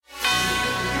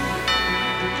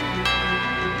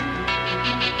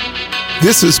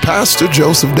This is Pastor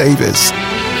Joseph Davis.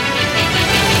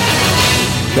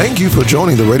 Thank you for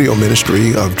joining the radio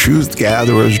ministry of Truth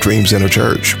Gatherers Dream Center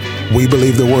Church. We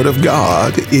believe the Word of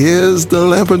God is the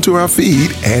lamp unto our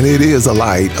feet, and it is a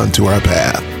light unto our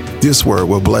path. This Word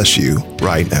will bless you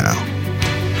right now.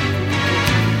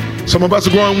 Some of us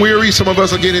are growing weary, some of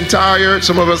us are getting tired,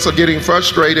 some of us are getting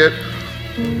frustrated.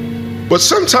 But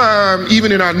sometimes,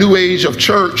 even in our new age of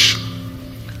church,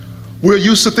 we're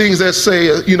used to things that say,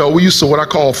 we're used to what I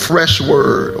call fresh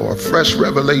word or fresh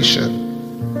revelation.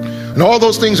 And all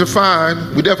those things are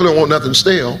fine. We definitely want nothing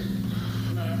stale.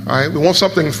 All right, we want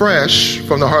something fresh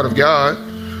from the heart of God.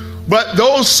 But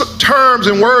those terms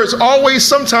and words always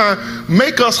sometimes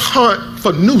make us hunt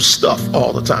for new stuff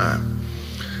all the time.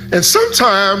 And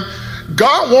sometimes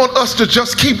God wants us to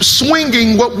just keep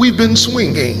swinging what we've been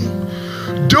swinging,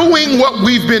 doing what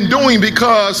we've been doing,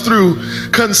 because through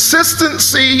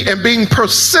consistency and being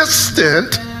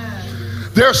persistent,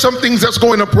 there are some things that's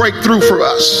going to break through for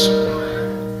us.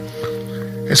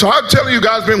 And so I'm telling you,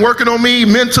 God's been working on me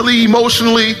mentally,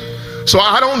 emotionally, so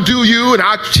I don't do you and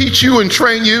I teach you and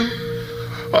train you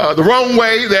the wrong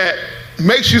way that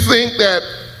makes you think that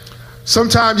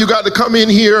sometimes you got to come in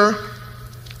here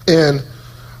and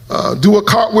do a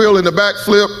cartwheel and a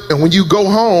backflip, and when you go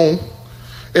home,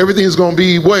 everything's going to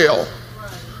be well.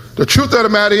 The truth of the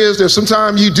matter is that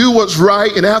sometimes you do what's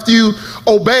right, and after you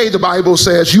obey, the Bible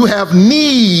says you have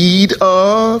need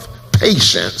of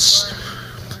patience.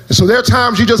 And so there are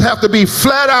times you just have to be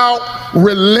flat out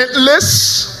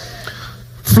relentless,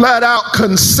 flat out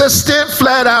consistent,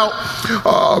 flat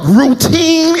out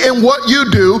routine in what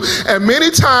you do. And many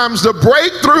times the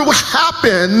breakthrough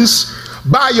happens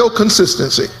by your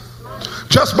consistency.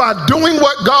 Just by doing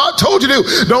what God told you to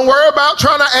do. Don't worry about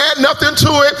trying to add nothing to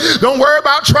it. Don't worry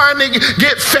about trying to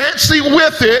get fancy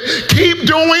with it. Keep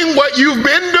doing what you've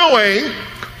been doing,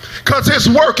 because it's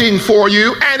working for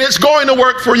you and it's going to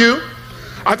work for you.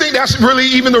 I think that's really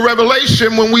even the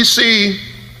revelation when we see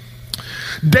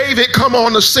David come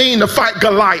on the scene to fight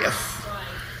Goliath.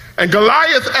 And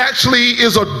Goliath actually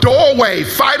is a doorway.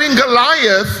 Fighting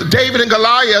Goliath, David and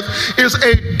Goliath, is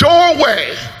a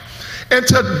doorway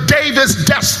into David's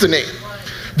destiny.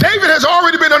 David has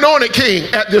already been anointed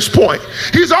king at this point.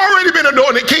 He's already been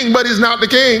anointed king, but he's not the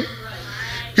king.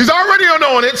 He's already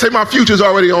anointed. Say, my future's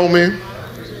already on me.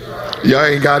 Yeah, I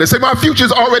ain't got it. Say, my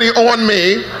future's already on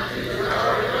me.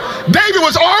 David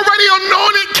was already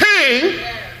anointed king,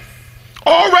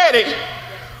 already,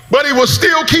 but he was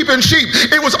still keeping sheep.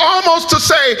 It was almost to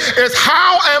say, is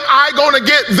how am I going to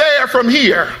get there from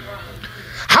here?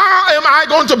 How am I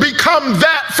going to become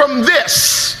that from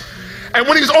this? And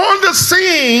when he's on the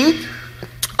scene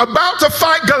about to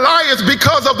fight Goliath,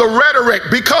 because of the rhetoric,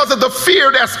 because of the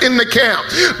fear that's in the camp,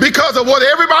 because of what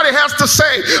everybody has to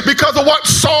say, because of what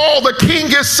Saul the king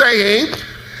is saying,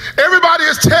 everybody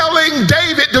is telling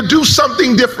David to do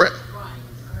something different.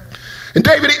 And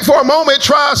David, for a moment,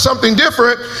 tries something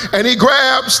different, and he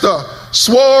grabs the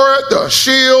sword, the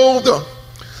shield,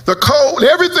 the coat,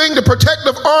 everything, the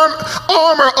protective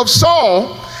armor of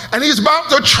Saul, and he's about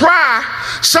to try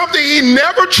something he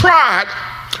never tried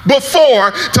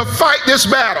before to fight this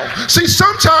battle. See,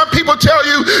 sometimes people tell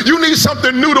you you need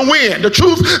something new to win. The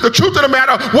truth of the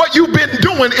matter, what you've been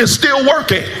doing is still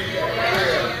working.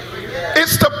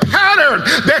 It's the pattern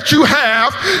that you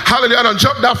have. Hallelujah. I done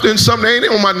jumped off in something, ain't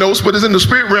on my notes, but it's in the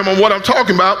spirit realm of what I'm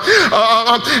talking about.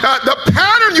 The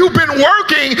pattern you've been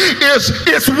working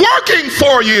is working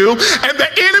for you, and the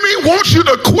enemy wants you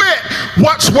to quit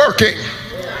what's working.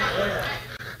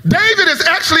 David is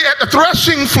actually at the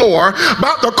threshing floor,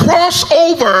 about to cross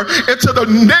over into the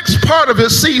next part of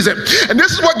his season. And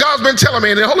this is what God's been telling me,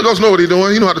 and the Holy Ghost knows what he's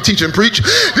doing. He knows how to teach and preach.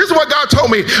 This is what God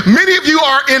told me. Many of you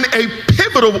are in a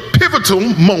pivotal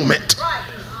moment.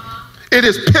 It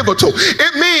is pivotal.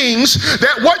 It means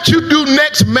that what you do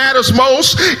next matters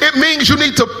most. It means you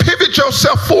need to pivot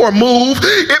yourself for a move.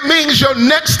 It means your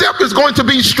next step is going to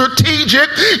be strategic.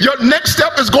 Your next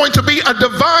step is going to be a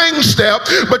divine step,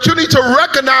 but you need to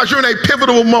recognize you're in a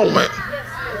pivotal moment.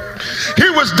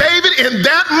 Here was David in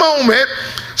that moment.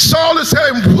 Saul is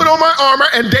saying, put on my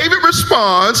armor, and David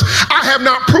responds, I have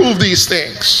not proved these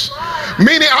things.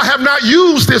 Meaning I have not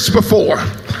used this before.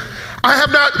 I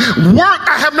have not worked,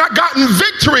 I have not gotten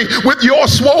victory with your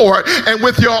sword and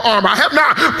with your armor. I have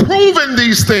not proven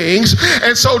these things.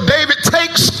 And so David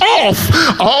takes off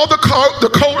all the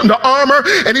coat and the armor,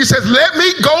 and he says, let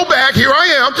me go back, here I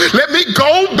am, let me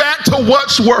go back to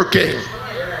what's working.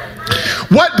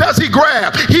 What does he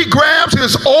grab? He grabs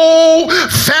his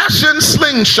old-fashioned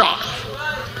slingshot.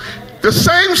 The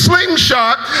same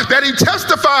slingshot that he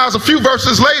testifies a few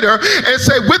verses later and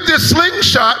say, with this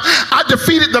slingshot, I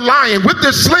defeated the lion. With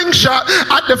this slingshot,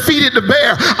 I defeated the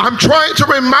bear. I'm trying to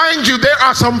remind you there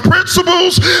are some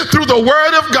principles through the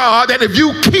word of God that if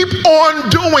you keep on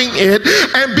doing it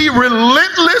and be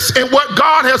relentless in what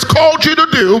God has called you to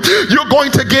do, you're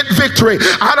going to get victory.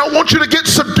 I don't want you to get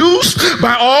seduced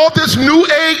by all this new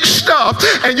age stuff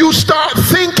and you start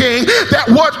thinking that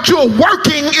what you're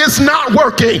working is not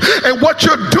working and what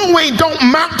you're doing don't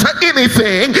amount to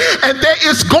anything, and that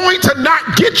it's going to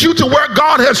not get you to where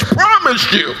God has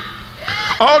promised you.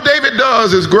 All David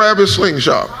does is grab his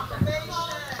slingshot.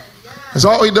 That's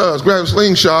all he does, grab his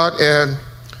slingshot, and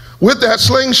with that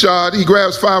slingshot he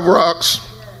grabs 5 rocks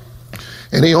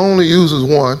and he only uses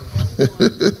one.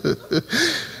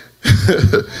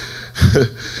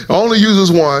 Only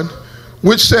uses one,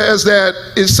 which says that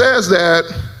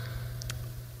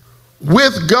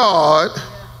with God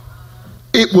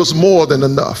it was more than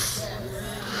enough.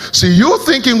 See, you're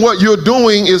thinking what you're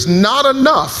doing is not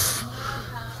enough.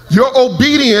 Your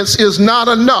obedience is not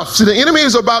enough. See, the enemy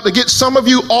is about to get some of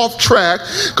you off track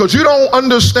because you don't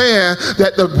understand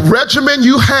that the regimen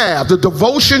you have, the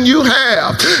devotion you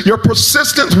have, your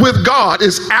persistence with God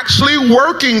is actually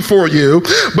working for you.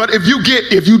 But if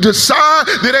you decide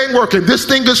that ain't working, this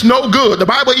thing is no good. The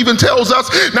Bible even tells us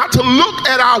not to look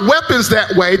at our weapons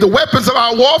that way. The weapons of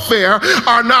our warfare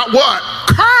are not what?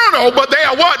 Carnal, but they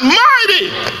are what?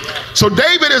 Mighty. So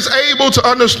David is able to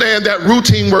understand that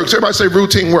routine works. Everybody say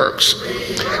routine works.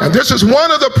 And this is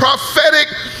one of the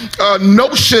prophetic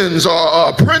notions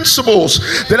or principles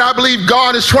that I believe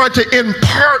God is trying to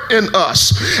impart in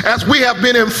us as we have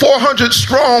been in 400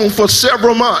 strong for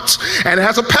several months. And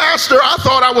as a pastor, I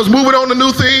thought I was moving on to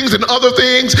new things and other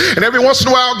things, and every once in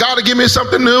a while God will give me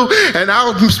something new and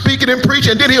I'll be speaking and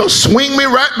preaching, and then he'll swing me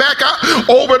right back out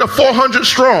over to 400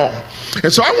 strong.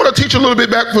 And so I want to teach a little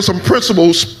bit back for some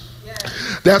principles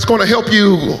that's going to help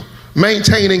you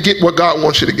maintain and get what God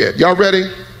wants you to get. Y'all ready?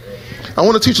 I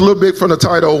want to teach a little bit from the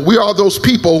title, We Are Those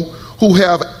People Who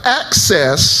Have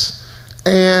Access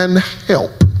and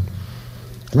Help.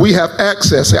 We have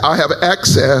access. I have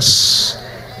access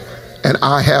and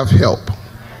I have help.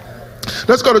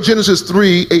 Let's go to Genesis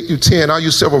 3, 8 through 10. I'll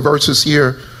use several verses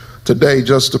here today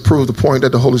just to prove the point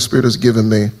that the Holy Spirit has given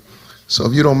me. So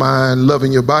if you don't mind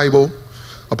loving your Bible,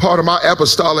 a part of my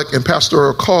apostolic and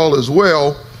pastoral call as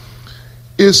well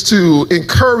is to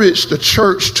encourage the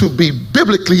church to be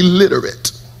biblically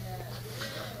literate.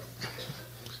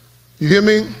 You hear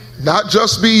me? Not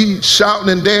just be shouting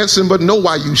and dancing, but know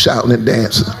why you shouting and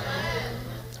dancing.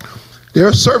 There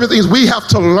are certain things we have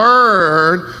to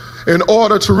learn in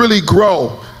order to really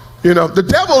grow. You know, the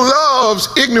devil loves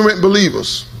ignorant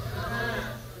believers.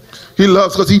 He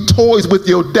loves because he toys with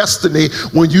your destiny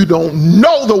when you don't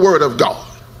know the word of God.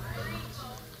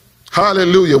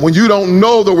 Hallelujah. When you don't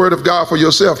know the word of God for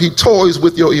yourself, he toys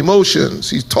with your emotions.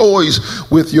 He toys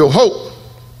with your hope.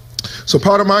 So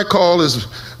part of my call is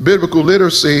biblical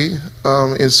literacy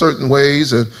in certain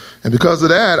ways. And because of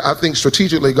that, I think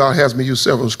strategically God has me use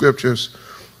several scriptures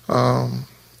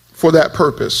for that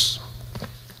purpose,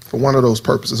 for one of those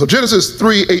purposes. So Genesis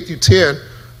 3, 8 through 10,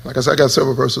 like I said, I got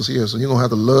several verses here. So you're going to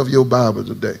have to love your Bible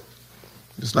today.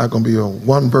 It's not going to be a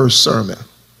one-verse sermon.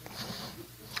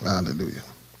 Hallelujah.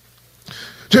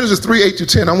 Genesis 3, 8 to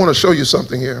 10, I want to show you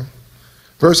something here.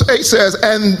 Verse 8 says,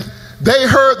 and they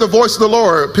heard the voice of the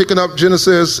Lord, picking up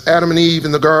Genesis, Adam and Eve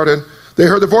in the garden. They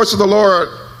heard the voice of the Lord,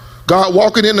 God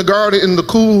walking in the garden in the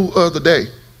cool of the day.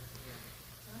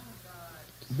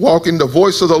 Walking, the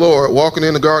voice of the Lord, walking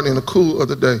in the garden in the cool of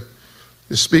the day.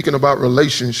 Is speaking about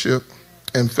relationship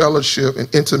and fellowship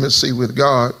and intimacy with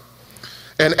God.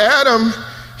 And Adam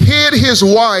hid his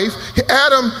wife.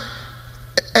 Adam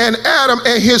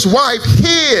and his wife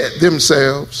hid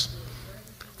themselves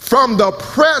from the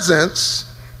presence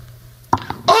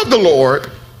of the Lord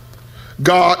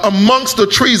God amongst the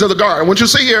trees of the garden. What you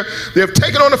see here, they've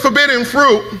taken on the forbidden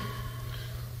fruit.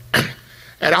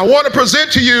 And I want to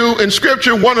present to you in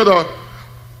scripture one of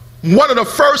the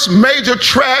first major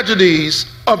tragedies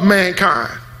of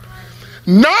mankind.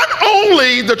 Not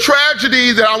only the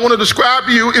tragedy that I want to describe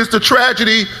to you is the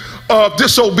tragedy of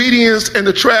disobedience and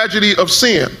the tragedy of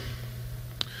sin.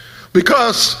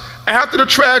 Because after the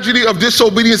tragedy of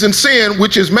disobedience and sin,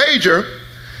 which is major,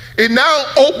 it now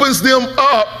opens them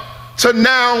up to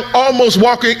now almost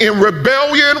walking in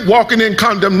rebellion, walking in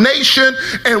condemnation,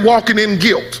 and walking in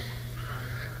guilt.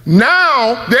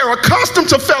 Now they're accustomed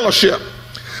to fellowship.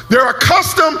 They're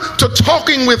accustomed to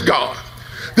talking with God.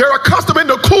 They're accustomed in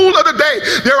the cool of the day.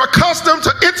 They're accustomed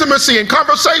to intimacy and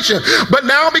conversation. But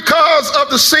now because of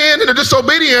the sin and the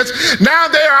disobedience, now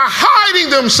they are hiding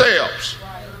themselves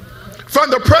from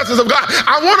the presence of God.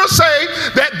 I want to say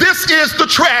that this is the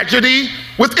tragedy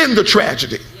within the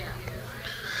tragedy.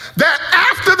 That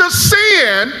after the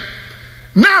sin,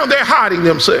 now they're hiding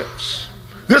themselves.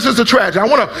 This is the tragedy. I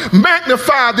want to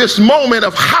magnify this moment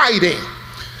of hiding.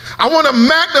 I want to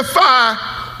magnify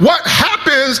what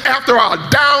happens after our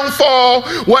downfall,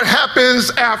 what happens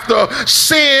after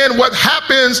sin, what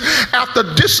happens after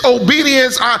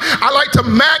disobedience. I like to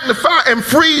magnify and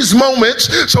freeze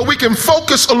moments so we can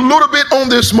focus a little bit on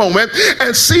this moment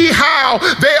and see how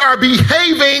they are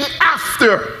behaving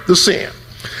after the sin.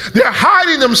 They're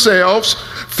hiding themselves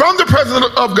from the presence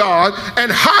of God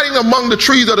and hiding among the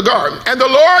trees of the garden. And the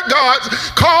Lord God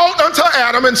called unto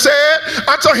Adam and said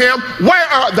unto him, where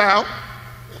art thou?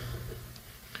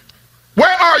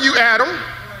 Where are you, Adam?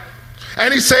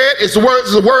 And he said, it's the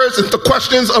words, it's the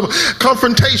questions of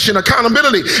confrontation,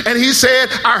 accountability. And he said,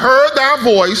 I heard thy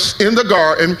voice in the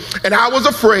garden, and I was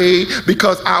afraid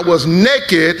because I was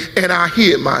naked and I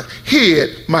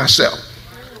hid myself.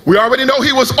 We already know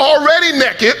he was already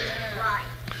naked.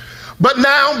 But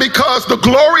now, because the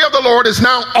glory of the Lord is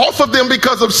now off of them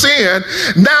because of sin,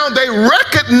 now they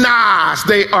recognize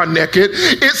they are naked.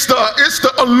 It's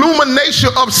the illumination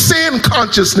of sin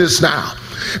consciousness now.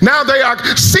 Now they are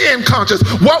sin conscious.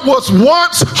 What was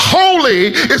once holy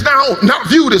is now not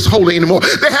viewed as holy anymore.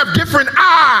 They have different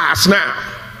eyes now.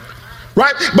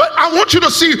 Right? But I want you to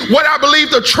see what I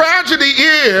believe the tragedy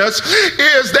is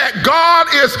that God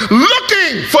is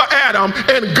looking for Adam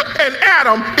and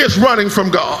Adam is running from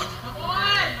God.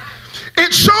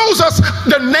 It shows us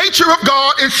the nature of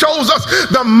God. It shows us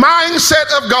the mindset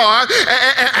of God.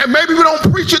 And maybe we don't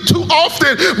preach it too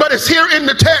often, but it's here in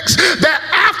the text that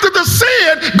after the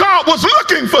sin, God was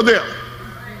looking for them.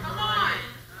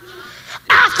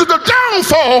 After the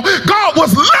downfall, God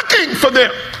was looking for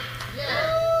them.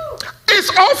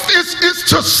 It's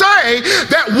to say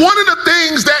that one of the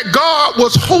things that God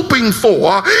was hoping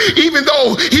for, even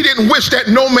though he didn't wish that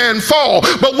no man fall,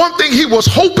 but one thing he was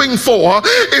hoping for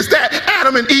is that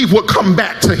Adam and Eve would come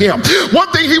back to him.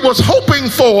 One thing he was hoping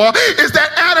for is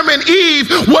that Adam and Eve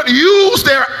would use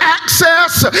their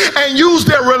access and use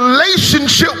their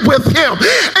relationship with him.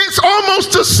 It's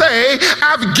almost to say,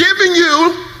 I've given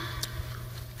you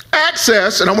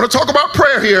access, and I want to talk about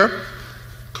prayer here.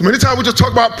 Many times we just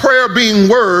talk about prayer being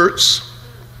words,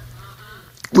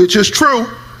 which is true,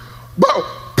 but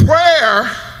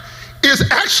prayer is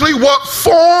actually what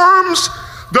forms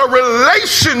the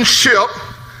relationship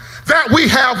that we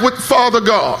have with Father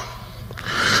God.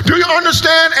 Do you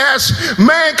understand, as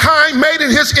mankind made in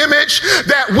his image,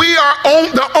 that we are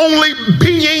the only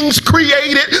beings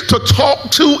created to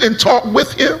talk to and talk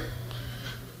with him?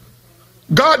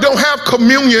 God don't have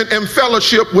communion and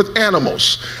fellowship with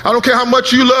animals. I don't care how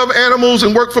much you love animals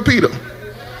and work for PETA.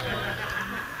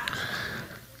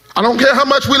 I don't care how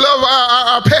much we love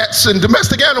our pets and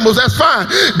domestic animals, that's fine.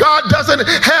 God doesn't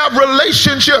have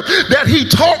relationship that he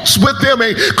talks with them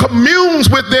and communes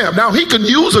with them. Now, he can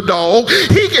use a dog.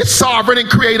 He is sovereign and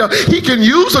creator. He can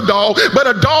use a dog, but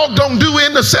a dog don't do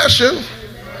intercession.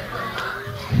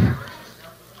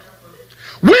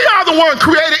 We are the one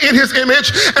created in his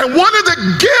image, and one of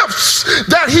the gifts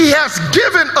that he has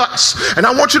given us, and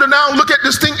I want you to now look at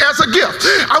this thing as a gift.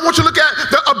 I want you to look at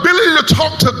the ability to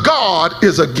talk to God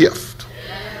is a gift.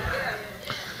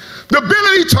 The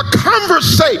ability to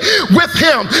conversate with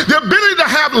him, the ability to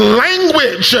have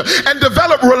language and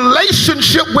develop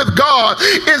relationship with God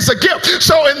is a gift.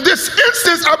 So in this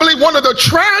instance, I believe one of the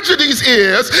tragedies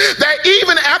is that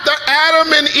even after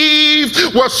Adam and Eve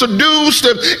were seduced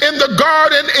in the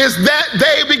garden, is that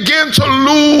they begin to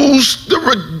lose the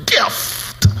gift.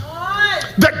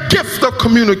 The gift of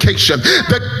communication,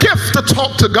 the gift to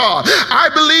talk to God. I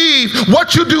believe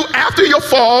what you do after your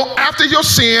fall, after your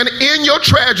sin, in your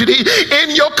tragedy,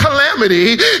 in your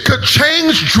calamity, could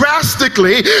change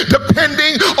drastically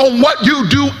depending on what you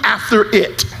do after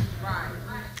it.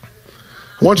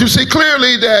 I want you to see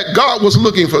clearly that God was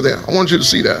looking for them. I want you to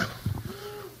see that.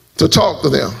 To talk to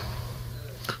them,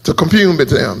 to commune with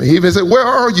them. He even said, where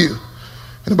are you?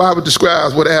 And the Bible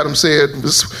describes what Adam said,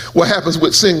 what happens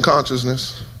with sin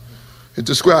consciousness. It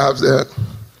describes that.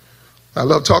 I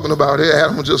love talking about it.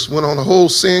 Adam just went on a whole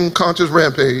sin conscious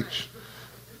rampage,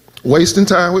 wasting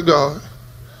time with God.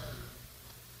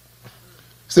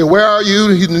 He said, where are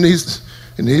you?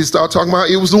 And he started talking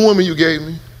about, it was the woman you gave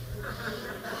me.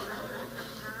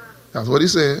 That's what he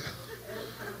said.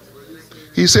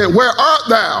 He said, where art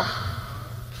thou?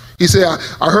 He said,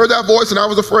 I heard that voice and I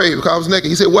was afraid because I was naked.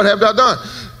 He said, what have thou done?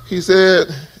 He said,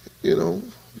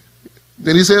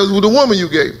 then he says, well, the woman you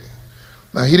gave.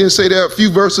 Now, he didn't say that a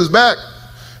few verses back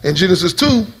in Genesis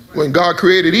 2 when God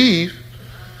created Eve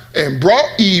and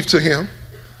brought Eve to him,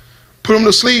 put him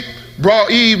to sleep,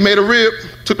 brought Eve, made a rib,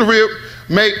 took the rib,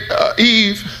 made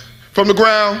Eve from the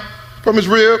ground, from his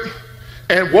rib,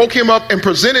 and woke him up and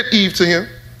presented Eve to him,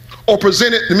 or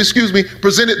presented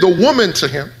the woman to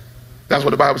him. That's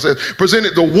what the Bible says.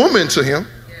 Presented the woman to him,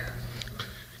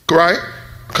 right?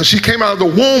 Because she came out of the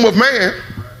womb of man,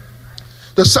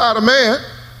 the side of man.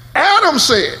 Adam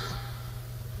said,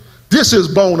 this is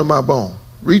bone of my bone.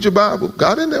 Read your Bible.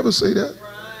 God didn't ever say that.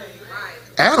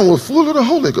 Adam was full of the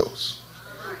Holy Ghost,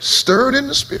 stirred in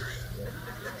the Spirit.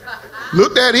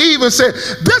 Looked at Eve and said,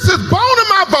 this is bone of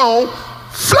my bone,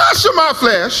 flesh of my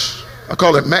flesh. I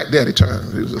call it Mac Daddy term.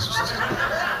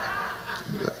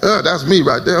 That's me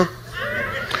right there.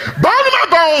 Bone of my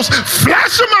bones,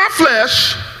 flesh of my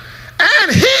flesh.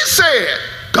 And he said,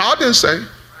 God didn't say,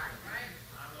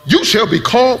 you shall be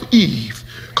called Eve,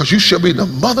 because you shall be the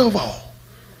mother of all.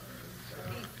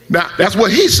 Now, that's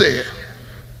what he said.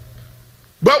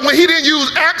 But when he didn't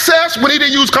use access, when he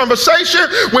didn't use conversation,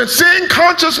 when sin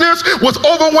consciousness was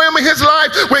overwhelming his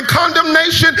life, when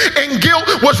condemnation and guilt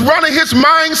was running his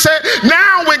mindset,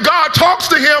 now when God talks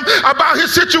to him about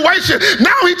his situation,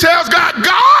 now he tells God,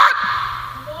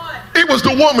 it was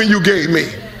the woman you gave me.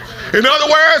 In other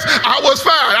words, I was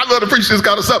fine. I love to preach this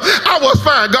kind of stuff. I was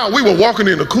fine. God, we were walking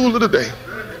in the cool of the day.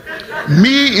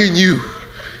 Me and you.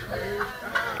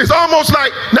 It's almost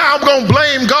like now I'm going to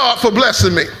blame God for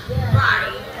blessing me.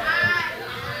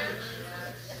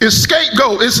 It's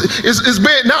scapegoat.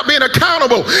 It's not being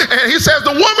accountable. And he says,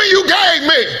 the woman you gave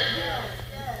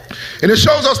me. And it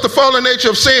shows us the fallen nature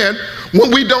of sin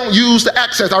when we don't use the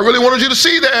access. I really wanted you to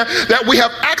see there that we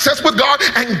have access with God,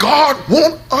 and God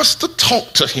wants us to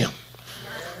talk to him.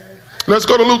 Let's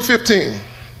go to Luke 15.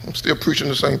 I'm still preaching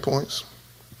the same points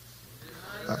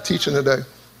I'm teaching today.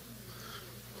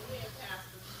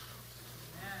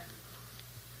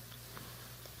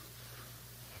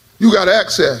 You got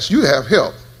access. You have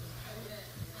help.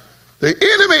 The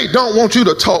enemy don't want you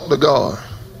to talk to God,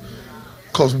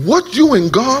 because what you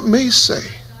and God may say,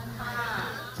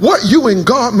 what you and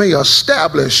God may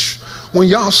establish when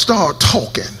y'all start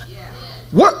talking,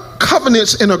 what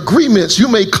covenants and agreements you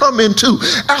may come into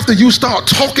after you start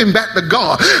talking back to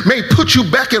God may put you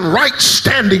back in right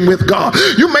standing with God.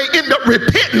 You may end up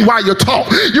repenting while you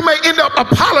talk. You may end up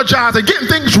apologizing, getting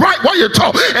things right while you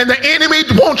talk. And the enemy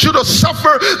wants you to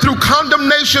suffer through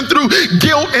condemnation, through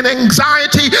guilt and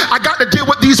anxiety. I got to deal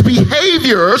with these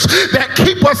behaviors that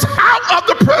keep us out of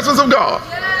the presence of God.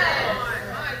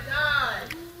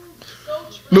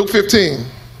 Luke 15.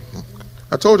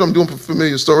 I told you I'm doing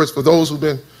familiar stories for those who've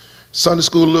been Sunday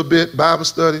school a little bit, Bible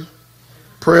study,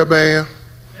 prayer band,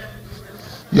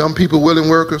 young people, willing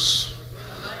workers,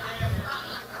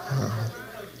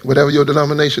 whatever your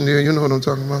denomination is, you know what I'm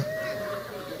talking about.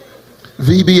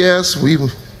 VBS, we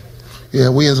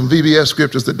in some VBS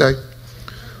scriptures today.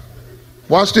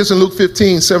 Watch this in Luke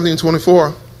 15, 17 and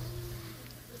 24.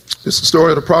 This is the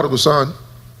story of the prodigal son.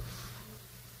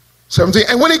 17,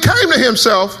 and when he came to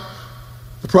himself,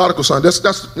 the prodigal son,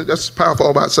 that's powerful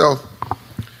all by itself.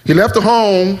 He left the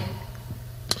home.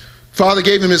 Father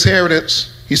gave him his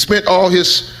inheritance. He spent all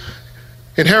his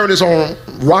inheritance on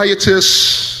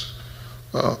riotous,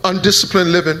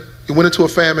 undisciplined living. He went into a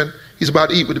famine. He's about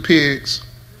to eat with the pigs.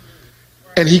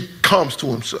 And he comes to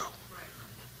himself.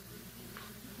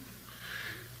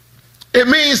 It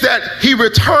means that he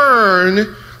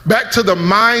returned back to the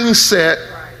mindset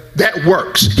that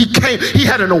works. He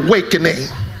had an awakening.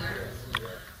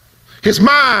 His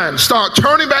mind started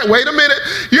turning back. Wait a minute.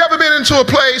 You ever been into a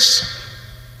place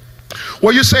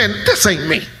where you're saying, this ain't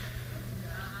me.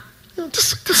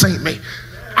 This ain't me.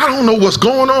 I don't know what's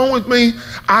going on with me.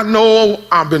 I know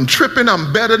I've been tripping.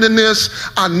 I'm better than this.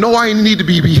 I know I need to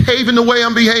be behaving the way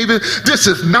I'm behaving. This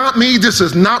is not me. This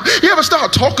is not. You ever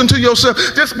start talking to yourself?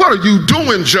 What are you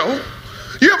doing, Joe?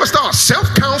 You ever start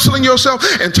self-counseling yourself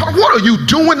and talk, what are you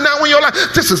doing now in your life?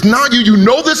 This is not you. You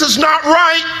know this is not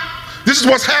right. This is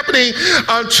what's happening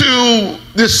to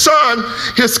this son.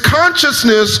 His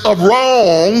consciousness of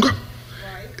wrong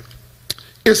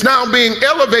is now being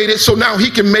elevated, so now he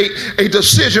can make a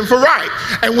decision for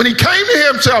right. And when he came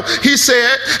to himself, he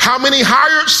said, how many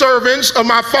hired servants of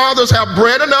my father's have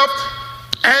bread enough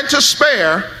and to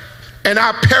spare, and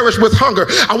I perish with hunger?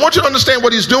 I want you to understand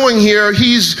what he's doing here.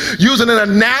 He's using an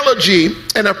analogy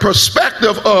and a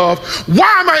perspective of,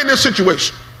 why am I in this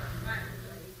situation?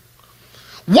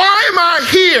 Why am I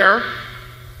here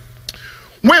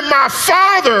when my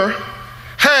Father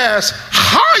has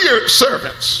hired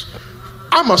servants,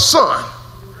 I'm a son.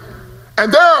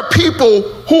 And there are people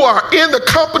who are in the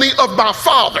company of my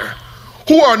Father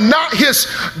who are not his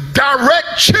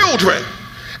direct children,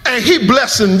 and he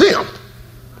blessing them.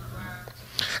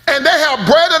 And they have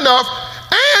bread enough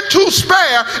and to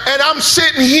spare, and I'm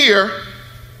sitting here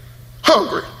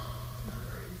hungry.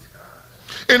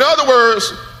 In other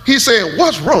words, he's saying,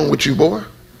 what's wrong with you, boy?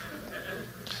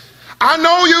 I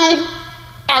know you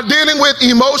are dealing with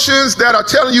emotions that are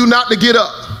telling you not to get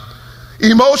up.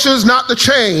 Emotions not to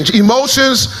change.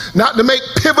 Emotions not to make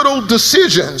pivotal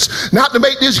decisions. Not to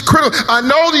make these critical. I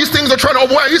know these things are trying to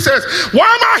overwhelm. He says, why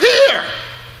am I here?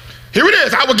 Here it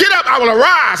is. I will get up. I will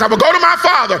arise. I will go to my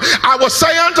Father. I will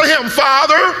say unto him,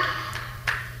 Father.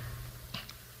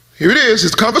 Here it is.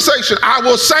 It's conversation. I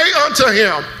will say unto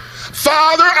him,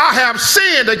 Father, I have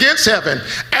sinned against heaven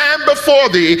and before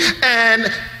thee,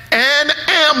 and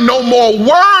am no more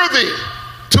worthy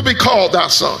to be called thy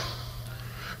son.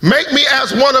 Make me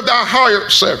as one of thy hired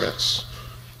servants.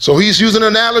 So he's using an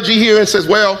analogy here and says,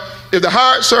 well, if the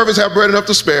hired servants have bread enough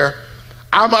to spare,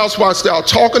 I might as well start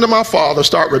talking to my Father,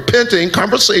 start repenting,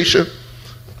 conversation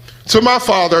to my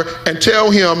Father, and tell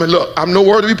him, and look, I'm no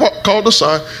worthy to be called the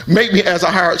son. Make me as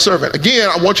a hired servant. Again,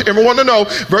 I want everyone to know,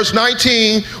 verse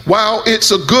 19, while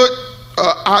it's a good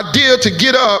idea to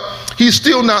get up, he's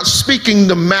still not speaking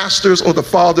the master's or the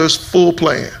Father's full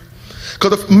plan.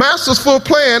 Because the master's full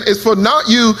plan is for not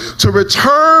you to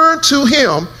return to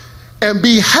him and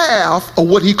be half of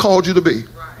what he called you to be.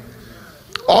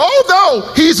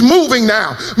 Although he's moving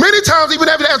now, many times even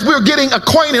as we're getting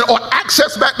acquainted or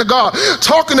access back to God,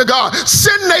 talking to God,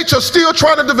 sin nature still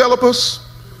trying to develop us.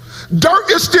 Dirt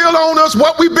is still on us.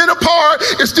 What we've been apart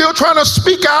is still trying to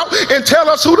speak out and tell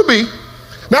us who to be.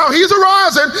 Now he's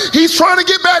arising, he's trying to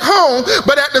get back home,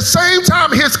 but at the same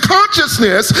time, his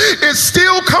consciousness is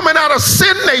still coming out of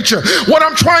sin nature. What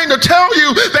I'm trying to tell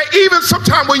you, that even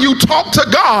sometimes when you talk to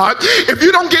God, if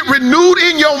you don't get renewed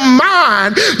in your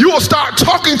mind, you will start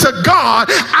talking to God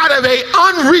out of an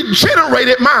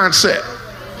unregenerated mindset.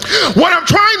 What I'm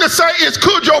trying to say is,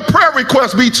 could your prayer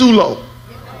request be too low?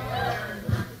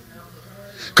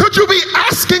 Could you be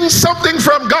asking something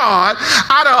from God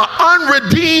out of an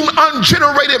unredeemed,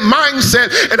 ungenerated mindset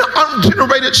and an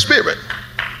ungenerated spirit?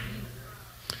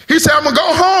 He said, I'm going to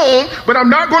go home, but I'm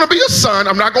not going to be a son.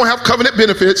 I'm not going to have covenant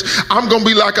benefits. I'm going to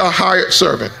be like a hired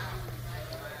servant.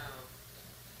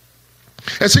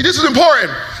 And see, this is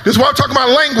important. This is why I'm talking about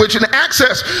language and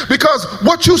access, because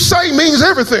what you say means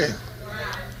everything.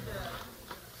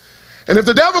 And if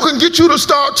the devil can get you to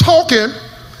start talking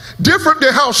different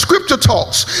than how scripture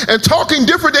talks and talking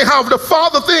different than how the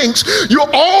Father thinks, you'll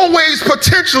always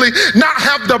potentially not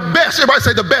have the best, everybody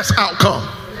say the best outcome.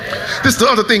 This is the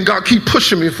other thing God keep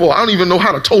pushing me for. I don't even know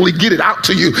how to totally get it out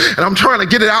to you, and I'm trying to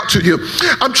get it out to you.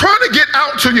 I'm trying to get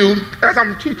out to you as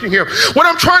I'm teaching here. What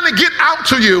I'm trying to get out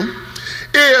to you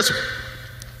is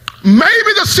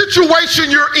maybe the situation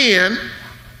you're in,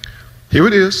 here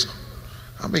it is.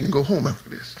 I may go home after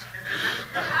this.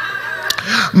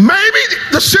 Maybe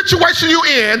the situation you're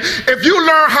in, if you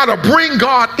learn how to bring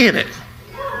God in it,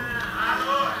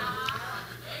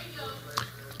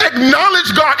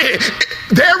 acknowledge God in it,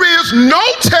 there is no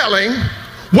telling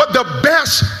what the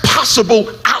best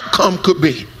possible outcome could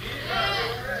be.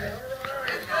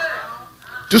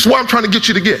 This is what I'm trying to get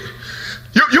you to get.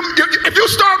 If you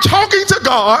start talking to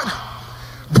God,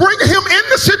 bring him in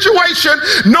the situation,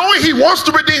 knowing he wants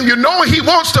to redeem you, knowing he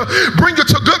wants to bring you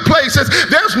to good places,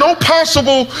 there's no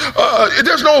possible,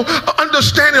 there's no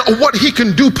understanding of what he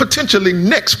can do potentially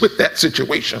next with that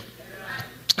situation.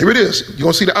 Here it is. You're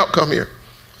going to see the outcome here.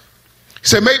 He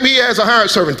said, make me as a hired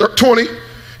servant. 20,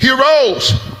 he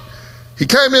arose. He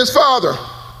came to his father.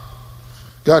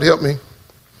 God help me.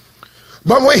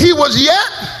 But when he was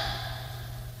yet,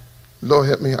 Lord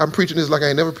help me, I'm preaching this like I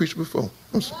ain't never preached before.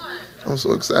 I'm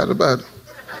so excited about it.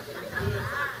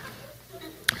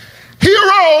 He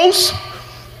arose. I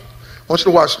want you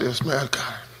to watch this, man.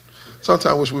 God, sometimes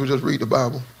I wish we would just read the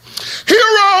Bible. He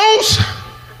arose,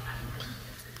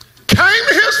 came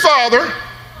to his father.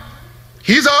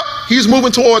 He's up. He's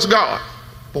moving towards God.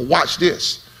 But watch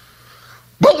this.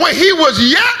 But when he was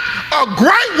yet a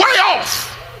great way off,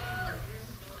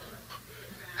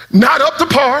 not up to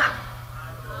par,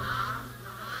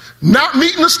 not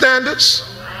meeting the standards,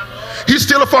 he's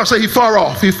still far. Say he's far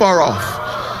off. He's far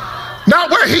off. Not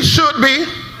where he should be,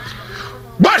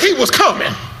 but he was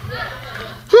coming.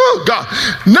 Oh God.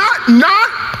 Not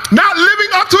living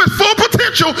up to his full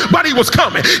potential, but he was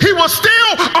coming. He was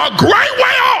still a great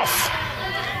way off.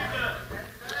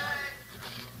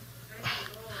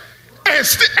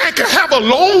 and can have a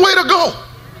long way to go.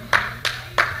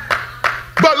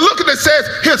 But look at it, says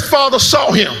his father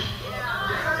saw him.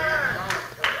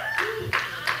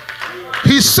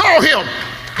 He saw him.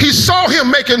 He saw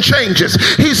him making changes.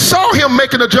 He saw him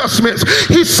making adjustments.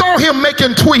 He saw him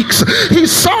making tweaks. He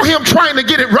saw him trying to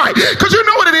get it right. Because you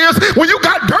know what it is? When you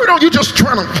got dirt on you, just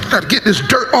trying to get this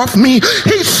dirt off me.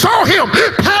 He saw him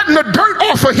patting the dirt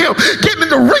off of him, getting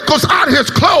the wrinkles out of his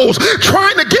clothes,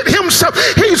 trying to get himself.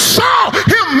 He saw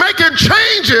him making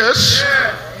changes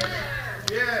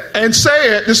and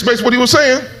said, this is basically what he was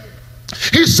saying.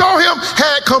 He saw him,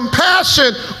 had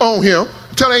compassion on him.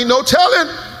 Ain't no telling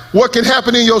what can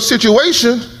happen in your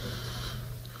situation.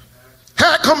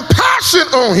 Had compassion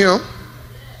on him.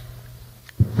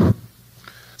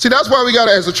 See, that's why we got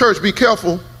to, as a church, be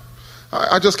careful.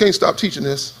 I just can't stop teaching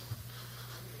this.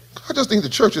 I just think the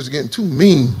church is getting too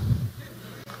mean.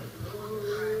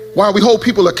 While we hold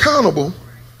people accountable,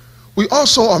 we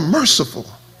also are merciful.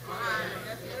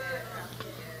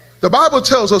 The Bible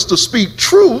tells us to speak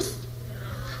truth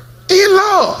in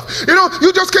love. You know,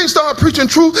 you just can't start preaching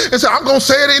truth and say, I'm going to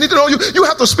say it, anything on you. You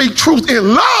have to speak truth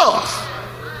in love.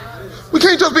 We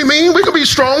can't just be mean. We can be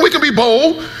strong. We can be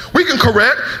bold. We can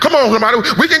correct. Come on, somebody.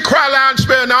 We can cry loud and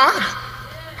spare not.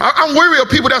 I'm weary of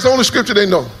people. That's the only scripture they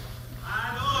know.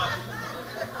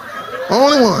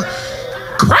 Only one.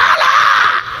 Cry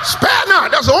loud, spare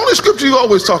not. That's the only scripture you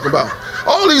always talk about.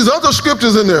 All these other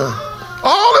scriptures in there.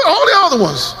 All the other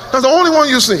ones. That's the only one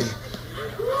you see.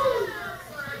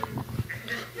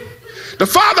 The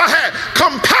father had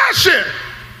compassion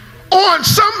on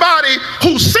somebody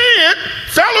who sinned,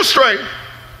 fell astray,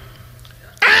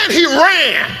 and he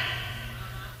ran.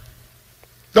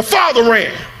 The father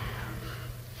ran.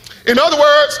 In other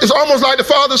words, it's almost like the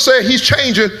father said, he's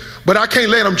changing, but I can't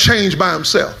let him change by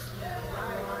himself.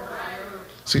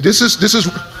 See, this is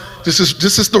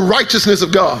the righteousness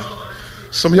of God.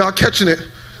 Some of y'all catching it.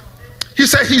 He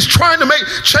said he's trying to make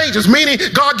changes, meaning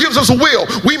God gives us a will.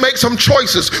 We make some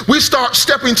choices. We start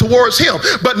stepping towards him.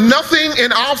 But nothing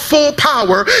in our full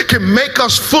power can make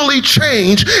us fully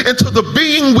change into the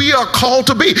being we are called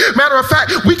to be. Matter of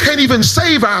fact, we can't even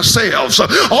save ourselves.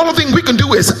 All the thing we can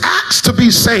do is ask to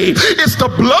be saved. It's the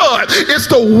blood. It's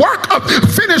the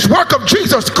finished work of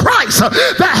Jesus Christ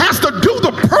that has to do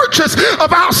the purchase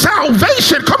of our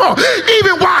salvation. Come on.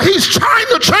 Even while he's trying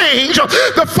to change,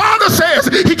 the Father says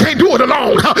he can't do it alone.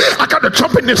 I got to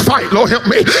jump in this fight. Lord help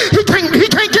me. He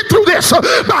can't get through this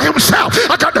by himself.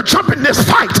 I got to jump in this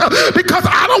fight because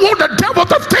I don't want the devil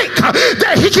to think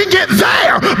that he can get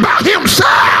there by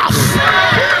himself.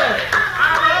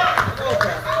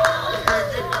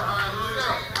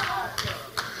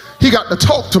 He got to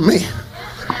talk to me.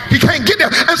 He can't get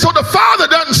there. And so the father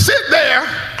doesn't sit there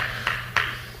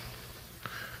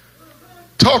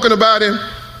talking about him.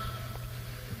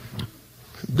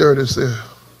 Dirty self.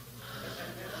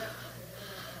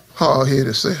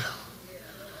 Hard-headed self.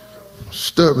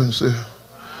 Stubborn self.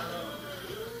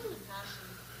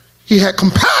 He had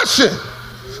compassion.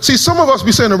 See, some of us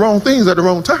be saying the wrong things at the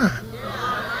wrong time.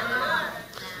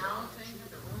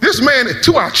 This man,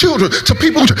 to our children, to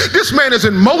people, this man is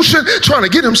in motion trying to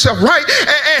get himself right.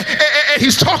 And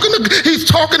he's talking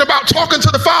about talking to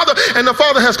the father, and the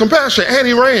father has compassion, and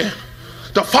he ran.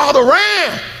 The father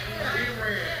ran.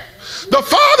 The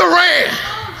father ran.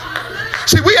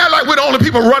 See, we act like we're the only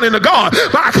people running to God.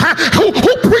 But who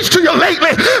preached to you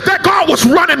lately that God was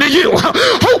running to you?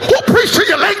 Who preached to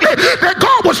you lately that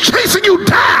God was chasing you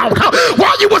down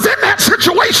while you was in that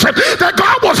situation, that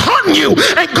God was hunting you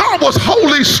and God was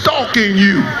wholly stalking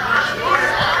you?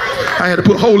 I had to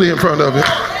put holy in front of it.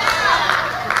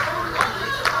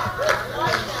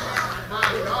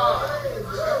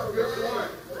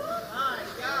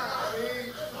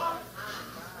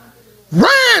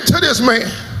 Ran to this man.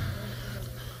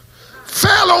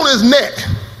 Fell on his neck,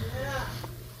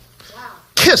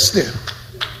 kissed him.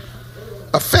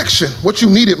 Affection, what you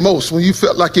needed most when you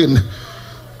felt like when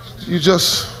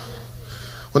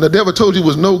the devil told you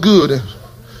was no good and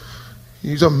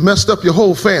you just messed up your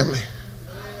whole family.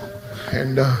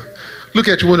 And look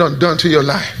at you what done to your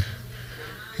life.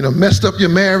 You know, messed up your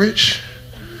marriage.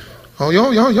 Oh,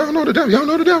 y'all know the devil. Y'all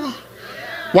know the devil.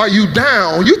 While you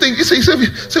down, you think,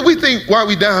 we think while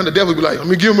we down, the devil be like, let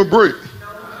me give him a break.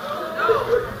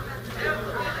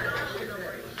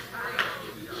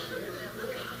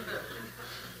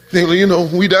 You know,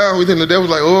 we down, we think the devil's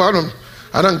like, oh,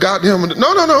 I done got him.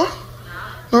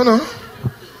 No.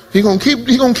 He gonna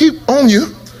keep on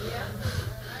you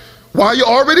while you're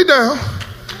already down.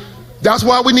 That's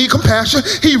why we need compassion.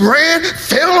 He ran,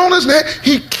 fell on his neck,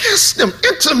 he kissed him.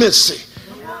 Intimacy,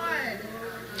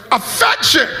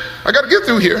 affection. I got to get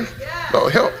through here.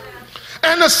 Lord, help.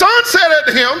 And the son said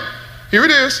unto him, here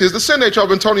it is, here's the sin nature I've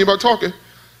been telling you about talking.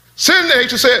 Sin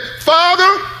nature said, Father,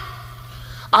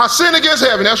 I sin against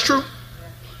heaven. That's true.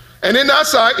 And in thy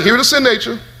sight, here the sin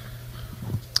nature,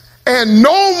 and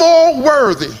no more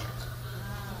worthy.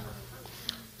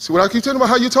 See what I keep telling you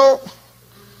about how you talk?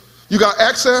 You got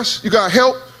access, you got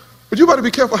help, but you better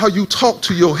be careful how you talk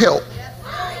to your help.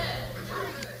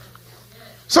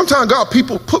 Sometimes God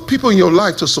put people in your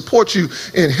life to support you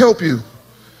and help you,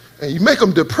 and you make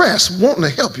them depressed wanting to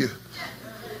help you.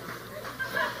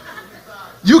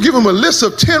 You give them a list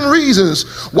of 10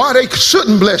 reasons why they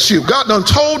shouldn't bless you. God done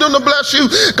told them to bless you.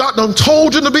 God done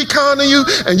told you to be kind to you,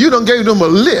 and you done gave them a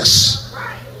list.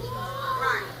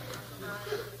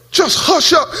 Just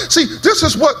hush up. See, this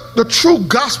is what the true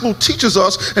gospel teaches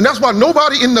us, and that's why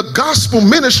nobody in the gospel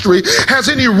ministry has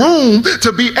any room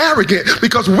to be arrogant,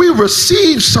 because we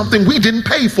received something we didn't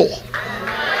pay for.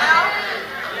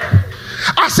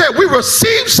 I said we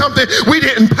received something we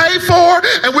didn't pay for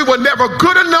and we were never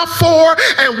good enough for,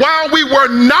 and while we were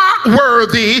not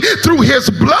worthy, through his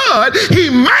blood he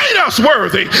made us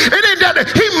worthy. And in that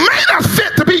he made us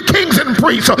fit to be kings and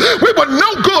priests. We were no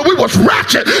good, we was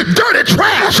ratchet, dirty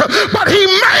trash, but he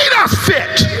made us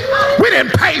fit. We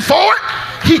didn't pay for it,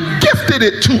 he gifted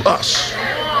it to us.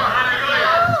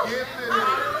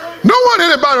 No one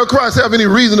in the body of Christ have any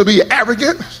reason to be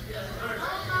arrogant,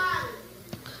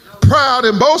 proud,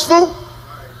 and boastful,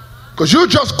 because you're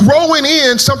just growing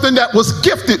in something that was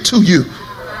gifted to you.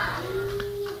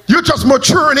 You're just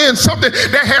maturing in something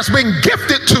that has been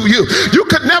gifted to you. You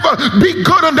could never be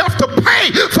good enough to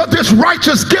pay for this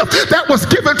righteous gift that was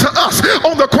given to us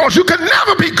on the cross. You can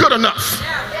never be good enough.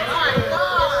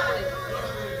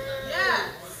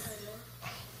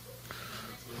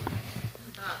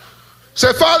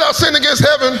 Say, Father, I sinned against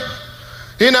heaven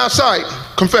in our sight.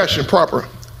 Confession, proper.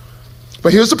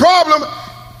 But here's the problem.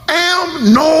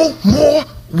 Am no more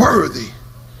worthy.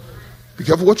 Be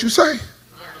careful what you say.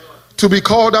 To be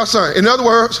called our son. In other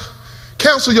words,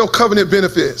 cancel your covenant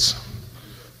benefits.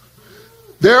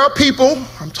 There are people,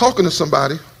 I'm talking to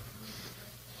somebody.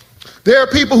 There are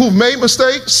people who've made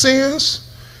mistakes,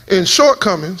 sins, and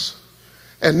shortcomings.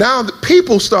 And now the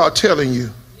people start telling you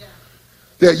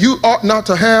that you ought not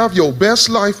to have your best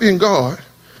life in God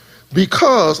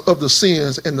because of the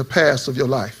sins in the past of your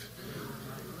life.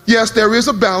 Yes, there is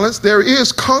a balance. There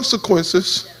is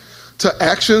consequences to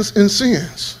actions and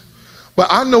sins. But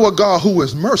I know a God who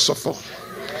is merciful.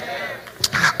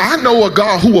 I know a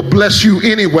God who will bless you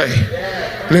anyway.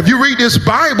 And if you read this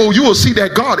Bible, you will see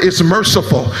that God is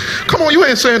merciful. Come on, you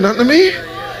ain't saying nothing to me.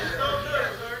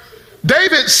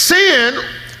 David sinned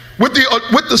with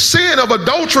the sin of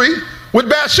adultery with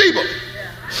Bathsheba.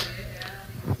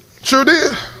 Sure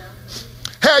did.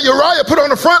 Had Uriah put on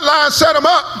the front line, set him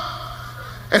up,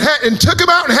 and took him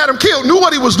out and had him killed. Knew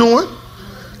what he was doing.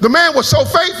 The man was so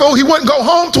faithful, he wouldn't go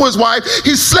home to his wife.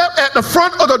 He slept at the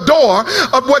front of the door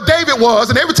of where David was,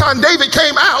 and every time David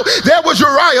came out, there was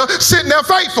Uriah sitting there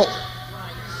faithful.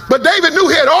 But David knew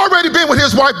he had already been with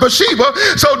his wife Bathsheba,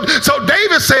 so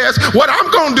David says, what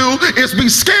I'm going to do is be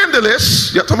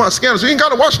scandalous. You're talking about scandalous. You ain't got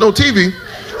to watch no TV.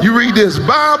 You read this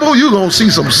Bible, you're going to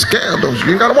see some scandals.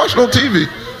 You ain't got to watch no TV.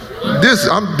 This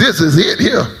is it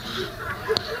here.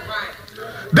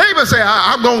 David said,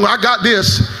 I got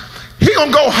this. He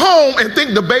gonna go home and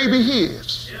think the baby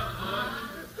his.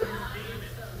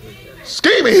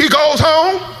 Scheming. He goes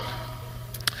home,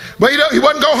 but he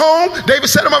wouldn't go home. David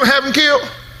set him up and have him killed.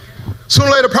 Sooner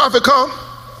or later, prophet come,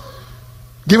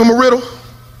 give him a riddle.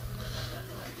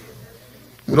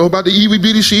 You know about the itty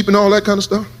bitty sheep and all that kind of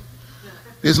stuff.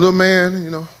 This little man,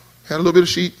 had a little bit of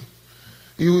sheep.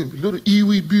 Little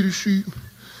itty bitty sheep.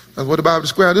 That's what the Bible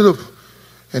described it of.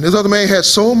 And this other man had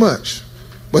so much,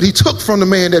 but he took from the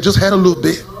man that just had a little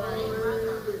bit.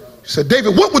 He said,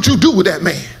 David, what would you do with that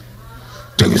man?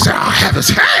 David said, I'll have his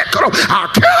head. Come on, I'll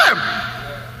kill him.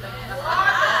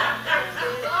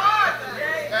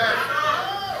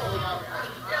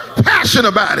 Passion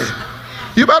about it.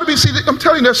 You about to be, I'm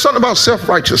telling you, there's something about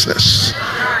self-righteousness.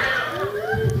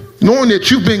 Knowing that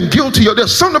you've been guilty of,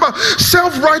 there's something about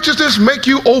self-righteousness make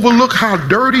you overlook how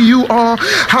dirty you are,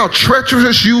 how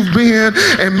treacherous you've been,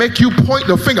 and make you point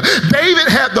the finger. David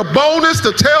had the boldness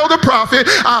to tell the prophet,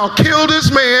 I'll kill this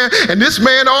man, and this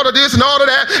man all of this and all of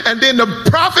that, and then the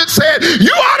prophet said,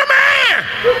 you are the man.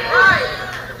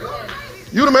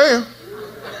 You the man.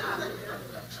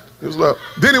 It was like,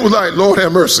 then it was like, Lord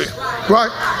have mercy, right?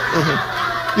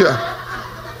 Yeah,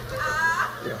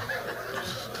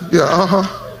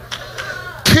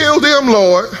 Kill them,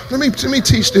 Lord. Let me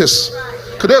teach this,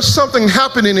 because there's something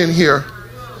happening in here.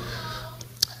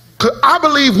 Because I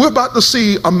believe we're about to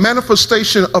see a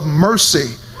manifestation of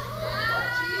mercy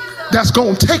that's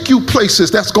going to take you places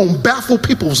that's going to baffle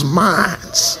people's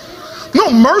minds.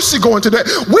 No mercy going to that.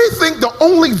 We think the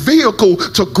only vehicle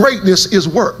to greatness is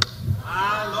work.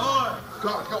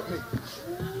 God help me.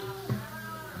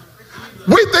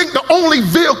 We think the only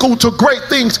vehicle to great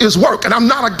things is work, and I'm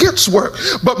not against work,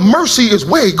 but mercy is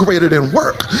way greater than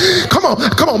work. Come on.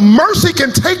 Mercy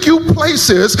can take you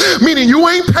places, meaning you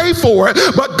ain't paid for it,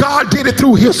 but God did it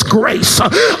through his grace.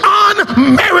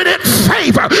 Unmerited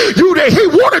favor. He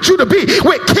wanted you to be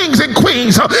with kings and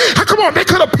queens. Come on, they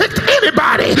could have picked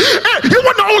anybody. You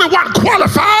weren't the only one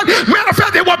qualified. Matter of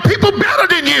fact, there were people better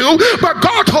than you, but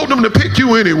God told them to pick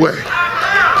you anyway.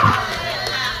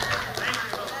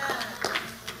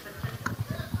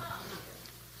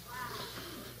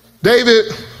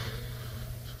 David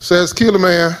says, kill a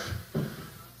man. Let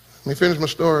me finish my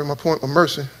story, my point of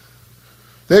mercy.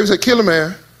 David said, kill a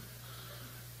man.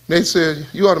 Nathan said,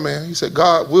 you are the man. He said,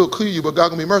 God will kill you, but God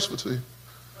going to be merciful to you.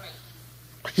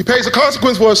 He pays the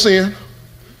consequence for his sin.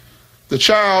 The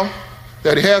child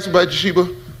that he has with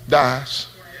Bathsheba dies.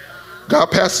 God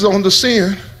passes on the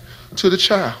sin to the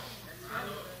child.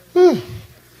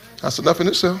 That's enough in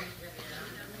itself.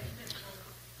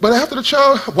 But after the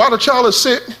child, while the child is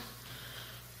sick,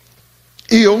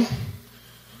 ill,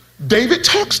 David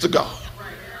talks to God.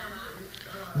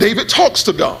 David talks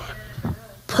to God,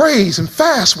 prays and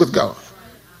fasts with God.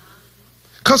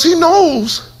 Because he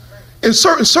knows in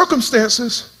certain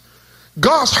circumstances,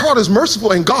 God's heart is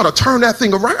merciful and God will turn that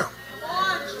thing around.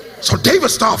 So David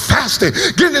starts fasting,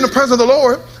 getting in the presence of the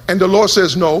Lord, and the Lord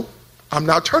says, no, I'm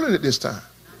not turning it this time.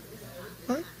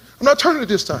 Right? I'm not turning it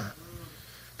this time.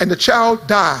 And the child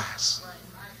dies.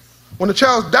 When the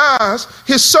child dies,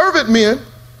 his servant men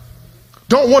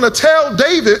don't want to tell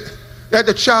David that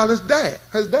the child has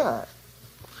died.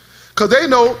 Because they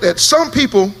know that some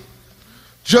people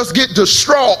just get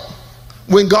distraught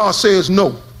when God says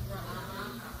no.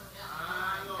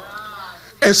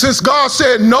 And since God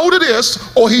said no to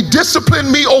this, or he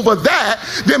disciplined me over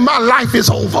that, then my life is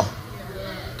over.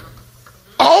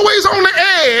 Always on the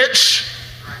edge.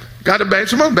 Got to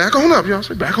back on up, y'all.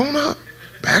 Say, back on up.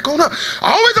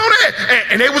 Always on that.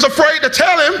 And they was afraid to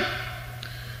tell him.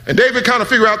 And David kind of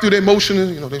figured out through their emotion,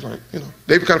 David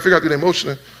kind of figured out through their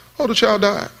emotion, oh, the child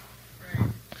died.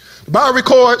 The Bible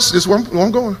records, this is where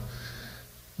I'm going.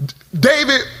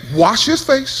 David washed his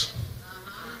face,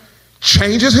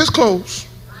 changes his clothes,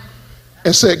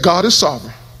 and said, God is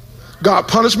sovereign. God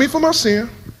punished me for my sin,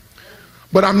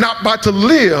 but I'm not about to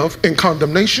live in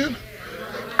condemnation.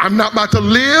 I'm not about to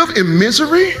live in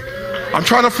misery. I'm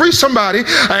trying to free somebody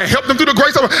and help them through the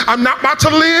grace of God. I'm not about to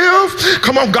live.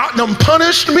 Come on, God done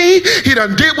punished me. He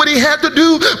done did what he had to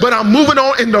do, but I'm moving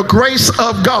on in the grace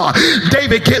of God.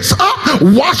 David gets up,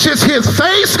 washes his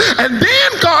face, and then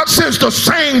God sends the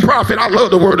same prophet. I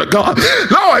love the word of God.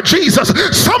 Lord Jesus,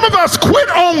 some of us quit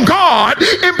on God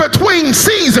in between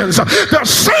seasons. The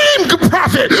same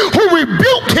prophet who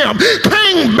rebuked him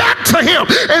came back to him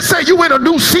and said, you in a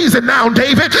new season now,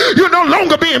 David. You're no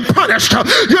longer being punished.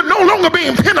 You're no longer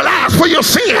being penalized for your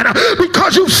sin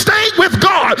because you stayed with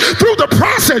God through the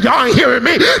process. Y'all ain't hearing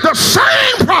me. The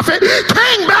same prophet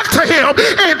came back to him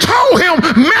and told him,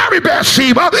 marry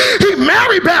Bathsheba. He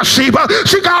married Bathsheba.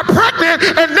 She got pregnant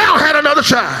and now had another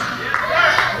child.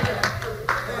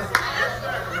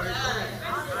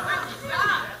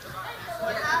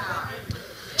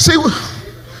 See,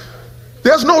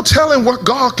 there's no telling what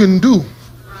God can do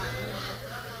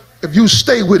if you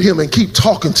stay with him and keep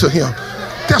talking to him.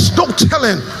 There's no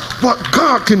telling what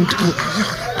God can do.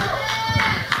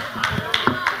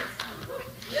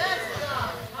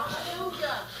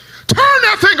 Turn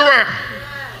that thing around.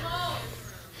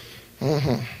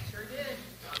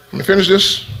 Let me finish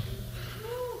this.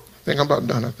 I think I'm about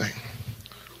done, I think.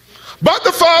 But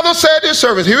the father said to his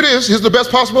servants, here it is. Here's the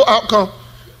best possible outcome.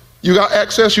 You got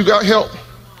access, you got help.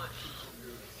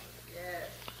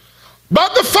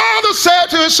 But the father said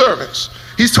to his servants,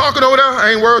 he's talking over there,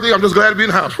 I ain't worthy, I'm just glad to be in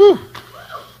the house. Whew.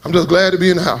 I'm just glad to be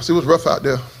in the house. It was rough out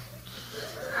there.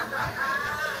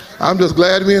 I'm just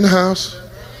glad to be in the house.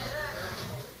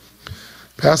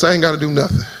 Pastor, I ain't got to do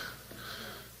nothing.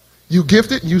 You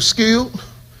gifted, you skilled,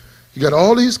 you got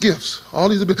all these gifts, all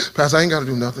these abilities. Pastor, I ain't got to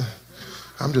do nothing.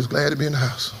 I'm just glad to be in the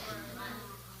house.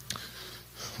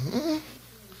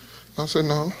 I said,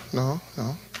 no.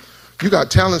 You got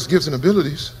talents, gifts, and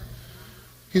abilities.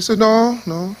 He said,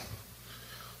 no.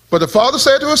 But the father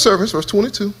said to his servants, verse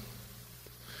 22,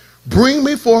 bring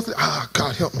me forth.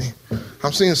 God help me.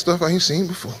 I'm seeing stuff I ain't seen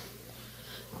before.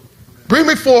 Bring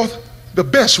me forth the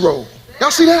best robe.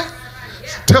 Y'all see that?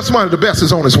 Tell somebody the best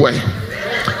is on its way.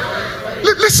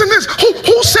 Listen this.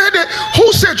 Who said that?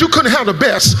 Who said you couldn't have the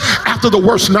best after the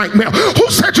worst nightmare? Who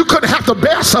said you couldn't have the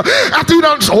best after you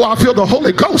done, oh, I feel the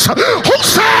Holy Ghost. Who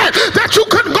said that you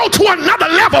couldn't go to another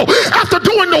level after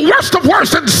doing the worst of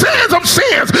worst and sins of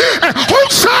sins? And who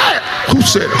said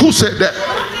that?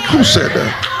 Who said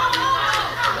that?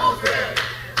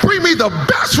 Bring me the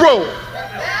best robe.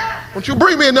 Don't you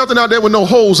bring me nothing out there with no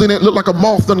holes in it, look like a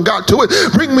moth done got to it.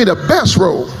 Bring me the best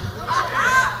robe.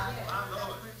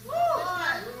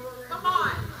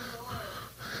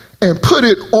 And put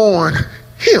it on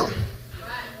him.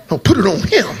 No, put it on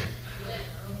him.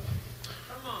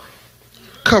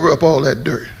 Cover up all that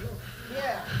dirt.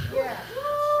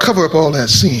 Cover up all that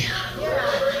sin.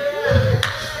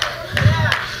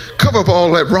 Cover up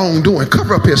all that wrongdoing.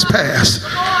 Cover up his past.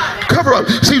 Cover up.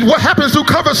 See what happens through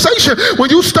conversation when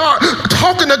you start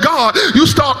talking to God, you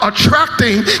start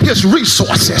attracting his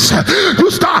resources. You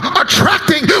start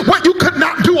attracting what you could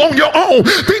not do on your own,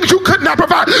 things you could not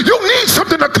provide. You need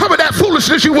something to cover that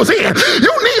foolishness you was in.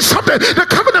 You need something to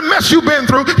cover the mess you've been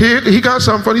through. He got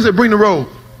something for you. He said, bring the robe.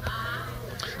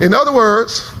 In other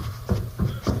words,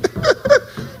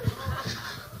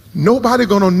 nobody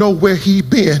gonna know where he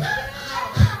been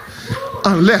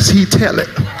unless he tell it.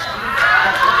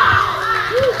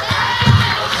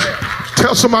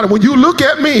 Tell somebody, when you look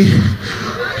at me,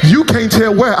 you can't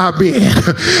tell where I've been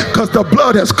because the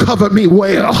blood has covered me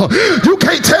well. You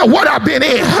can't tell what I've been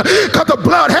in because the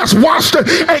blood has washed it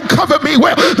and covered me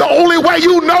well. The only way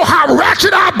you know how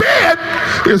ratchet I've been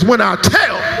is when I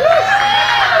tell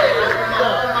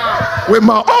with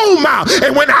my own mouth,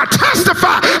 and when I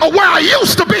testify of where I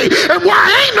used to be and where I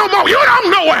ain't no more. You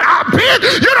don't know where I've been.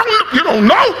 You don't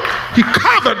know. He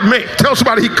covered me. Tell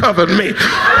somebody he covered me.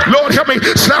 Lord, help me.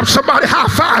 Slap somebody high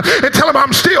five and tell them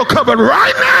I'm still covered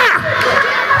right now.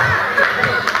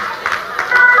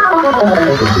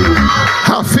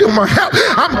 I feel my help.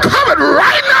 I'm covered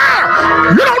right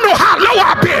now. You don't know how low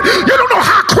I've been. You don't know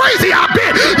how crazy I've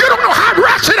been. You don't know how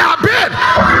ratchet I've been.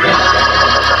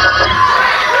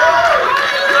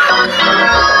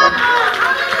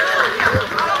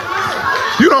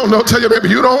 You don't know. Tell your baby,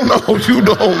 you don't know. You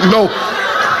don't know.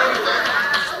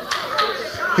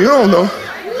 You don't know.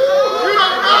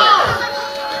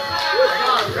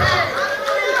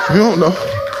 You don't know.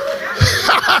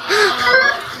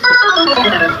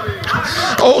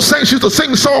 Old saints used to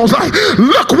sing songs like,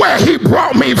 look where he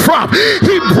brought me from.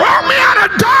 He brought me out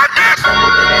of darkness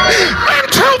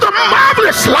into the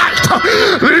marvelous light.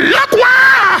 Look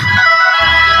where.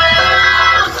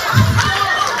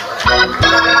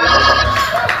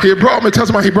 He brought me, tell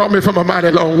somebody he brought me from a mighty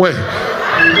long way.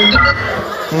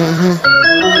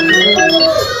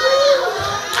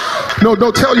 No,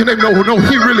 don't tell your neighbor, no,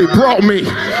 he really brought me.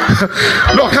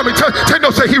 Lord, help me,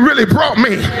 say he really brought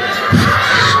me.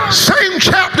 Same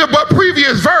chapter, but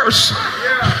previous verse.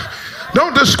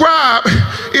 Don't describe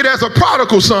it as a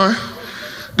prodigal son.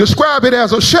 Describe it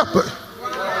as a shepherd.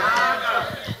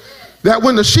 That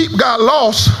when the sheep got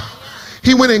lost,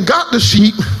 he went and got the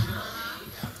sheep.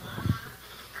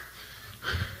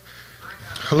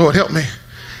 Lord, help me.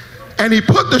 And he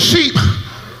put the sheep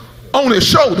on his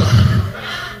shoulder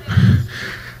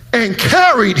and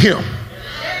carried him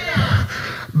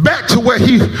back to where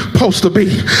he's supposed to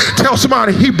be. Tell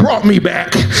somebody, he brought me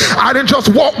back. I didn't just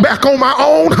walk back on my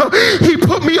own. He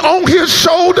put me on his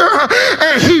shoulder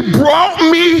and he brought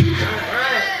me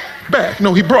back.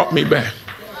 No, he brought me back.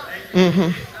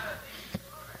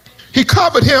 He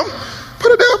covered him.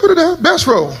 Put it there. Best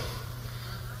robe.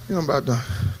 You know, I'm about done.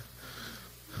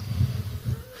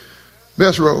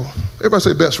 Best robe. Everybody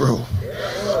say best robe.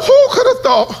 Who could have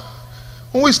thought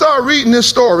when we started reading this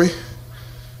story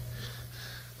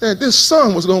that this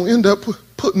son was going to end up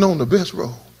putting on the best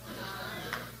robe?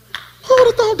 Who would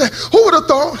have thought that? Who would have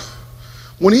thought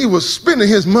when he was spending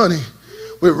his money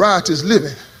with riotous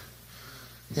living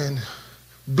and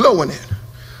blowing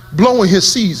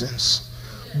his seasons,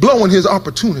 blowing his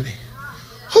opportunity?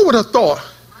 Who would have thought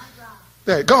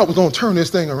that God was going to turn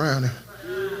this thing around and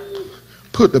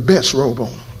put the best robe on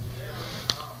him?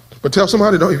 But tell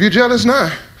somebody, if you're jealous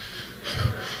now,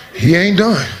 he ain't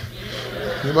done.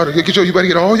 You better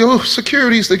get all your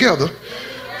securities together,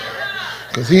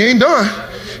 because he ain't done.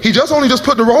 He only just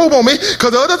put the robe on me,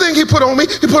 because the other thing he put on me,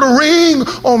 he put a ring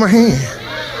on my hand.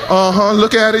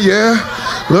 Look at it, yeah.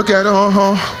 Look at it,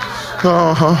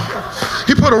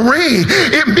 He put a ring.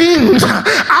 It means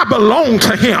I belong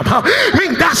to him. It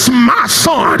means that's my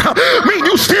son. It means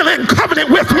you still in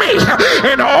covenant with me.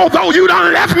 And although you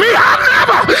done left me, I'll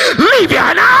never leave you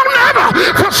and I'll never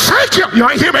forsake you. You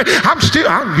ain't hear me?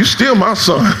 You still my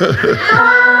son.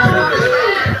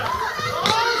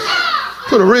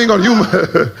 Put a ring on you.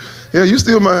 Yeah, you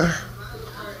still mine.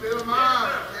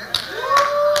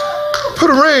 Put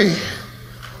a ring.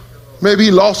 Maybe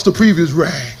he lost the previous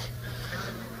ring.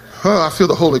 I feel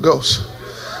the Holy Ghost.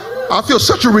 I feel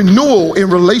such a renewal in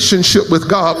relationship with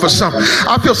God for some.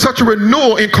 I feel such a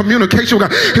renewal in communication with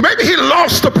God. Maybe he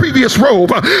lost the previous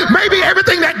robe. Maybe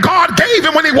everything that God gave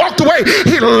him when he walked away,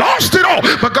 he lost it all.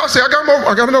 But God said,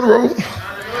 I got another robe.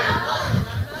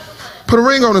 Put a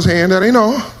ring on his hand. That ain't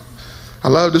all. I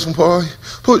love this one, Paul.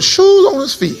 Put shoes on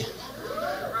his feet.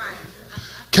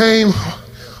 Came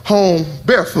home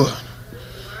barefoot.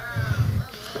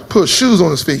 Put shoes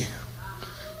on his feet.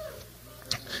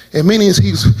 It means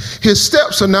his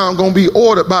steps are now going to be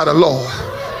ordered by the Lord.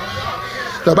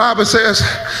 The Bible says,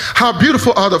 how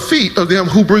beautiful are the feet of them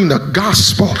who bring the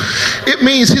gospel. It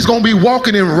means he's going to be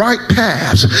walking in right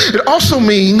paths. It also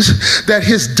means that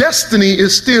his destiny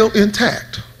is still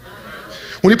intact.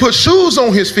 When he puts shoes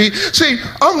on his feet, see,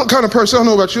 I'm the kind of person, I don't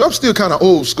know about you, I'm still kind of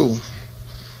old school.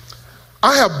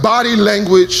 I have body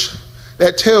language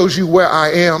that tells you where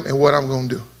I am and what I'm going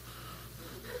to do.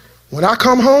 When I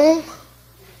come home,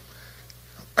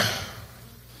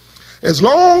 as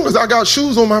long as I got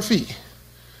shoes on my feet,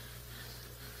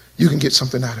 you can get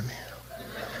something out of me.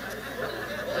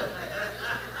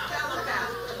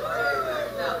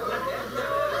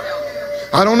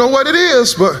 I don't know what it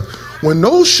is, but when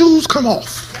those shoes come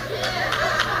off,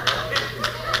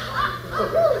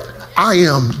 I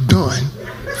am done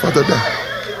for the day.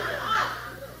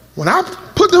 When I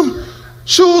put them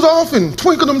shoes off and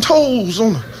twinkle them toes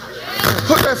on them,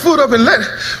 put that foot up and let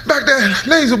back that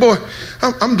lazy boy,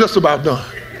 I'm just about done.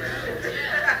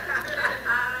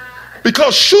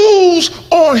 Because shoes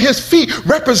on his feet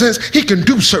represents he can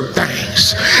do certain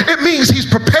things. It means he's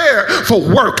prepared for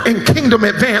work and kingdom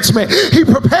advancement. He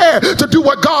prepared to do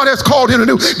what God has called him to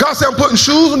do. God said, I'm putting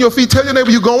shoes on your feet. Tell your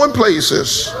neighbor you're going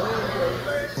places.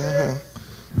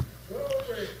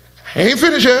 I ain't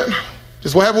finished yet.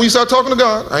 This is what happens when you start talking to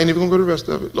God. I ain't even going to go to the rest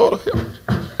of it. Lord help me.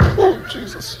 Oh,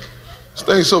 Jesus. This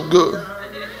thing's so good.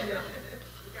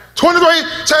 23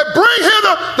 said, bring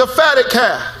hither the fatted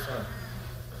calf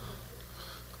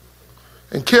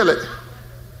and kill it.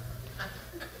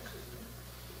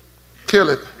 Kill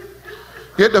it.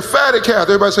 Get the fatted calf.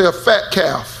 Everybody say a fat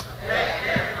calf.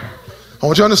 I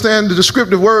want you to understand the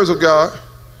descriptive words of God.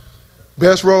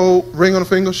 Best robe, ring on the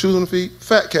finger, shoes on the feet,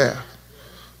 fat calf.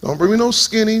 Don't bring me no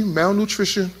skinny,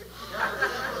 malnutrition,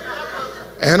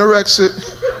 anorexic,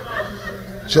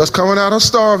 just coming out of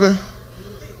starving,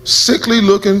 sickly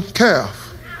looking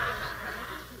calf.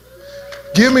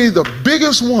 Give me the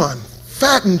biggest one,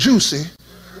 fat and juicy,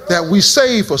 that we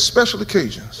save for special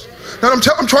occasions. Now I'm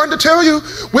trying to tell you,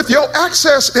 with your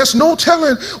access, there's no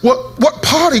telling what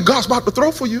party God's about to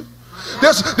throw for you.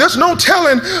 There's no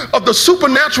telling of the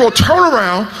supernatural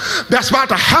turnaround that's about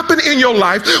to happen in your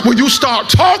life when you start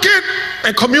talking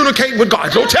and communicating with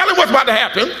God. No telling what's about to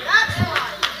happen.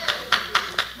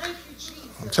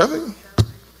 I'm telling you.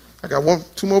 I got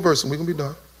two more verses and we're going to be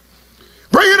done.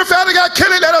 Bring in the fatted calf,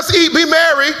 kill it, let us eat, be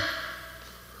merry.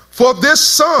 For this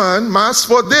son, my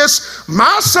son,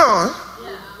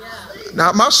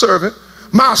 not my servant,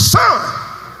 my son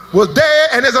was dead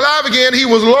and is alive again. He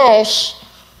was lost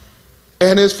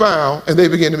and is found, and they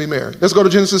begin to be married. Let's go to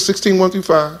Genesis 16, 1 through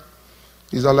 5.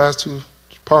 These are our last two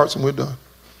parts, and we're done.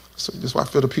 So this is why I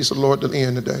feel the peace of the Lord at the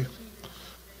end today.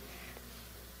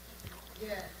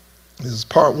 This is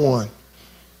part 1.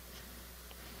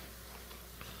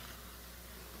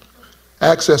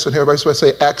 Access and help. Everybody's supposed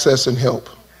to say access and help.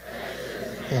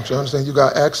 I want you to understand you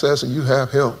got access and you have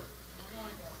help.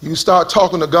 You start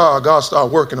talking to God, God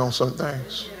start working on some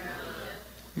things.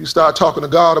 You start talking to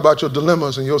God about your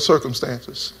dilemmas and your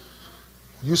circumstances.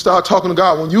 You start talking to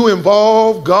God. When you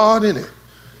involve God in it,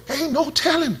 ain't no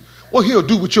telling what he'll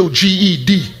do with your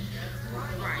GED.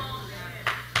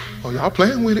 Oh, y'all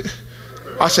playing with it?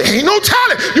 I say, ain't no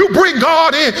talent. You bring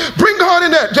God in. Bring God in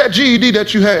that GED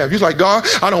that you have. You're like, God,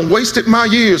 I done wasted my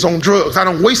years on drugs. I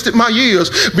done wasted my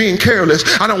years being careless.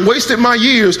 I done wasted my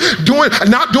years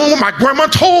not doing what my grandma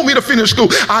told me to finish school.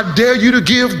 I dare you to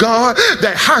give God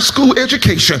that high school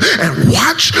education and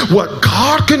watch what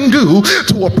God can do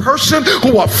to a person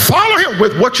who will follow him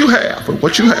with what you have. With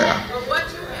what you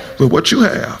have. With what you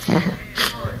have.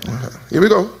 Here we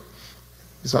go.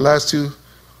 These are our last two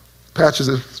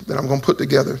passages that I'm going to put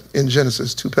together in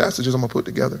Genesis. 2 passages I'm going to put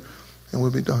together and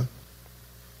we'll be done.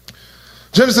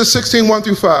 Genesis 16, 1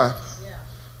 through 5.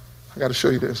 I got to show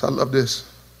you this. I love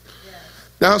this.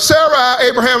 Now Sarai,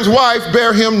 Abraham's wife,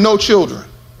 bare him no children.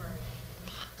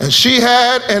 And she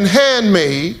had an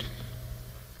handmaid,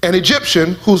 an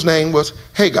Egyptian, whose name was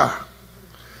Hagar.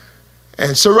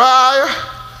 And Sarai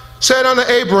said unto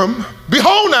Abram,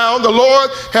 behold now, the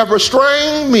Lord have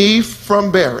restrained me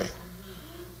from bearing.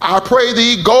 I pray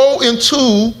thee, go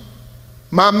into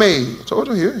my maid. I told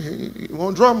you, here, you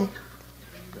want drama.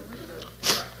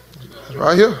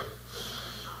 Right here.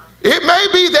 It may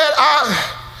be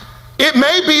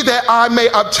that I may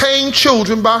obtain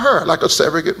children by her, like a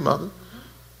surrogate mother.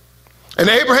 And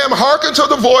Abraham hearkened to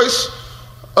the voice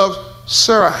of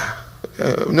Sarai.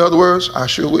 In other words, I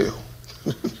sure will.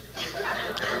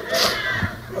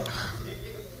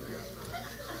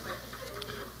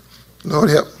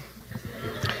 Lord help.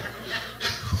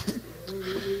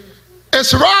 And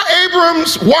Sarai,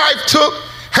 Abram's wife, took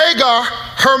Hagar,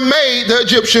 her maid, the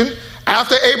Egyptian,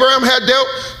 after Abraham had dealt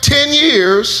 10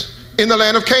 years in the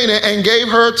land of Canaan, and gave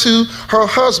her to her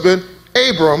husband,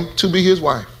 Abram, to be his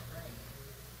wife.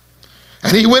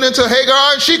 And he went into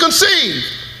Hagar, and she conceived.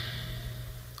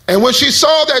 And when she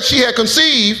saw that she had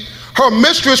conceived, her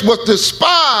mistress was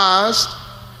despised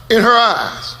in her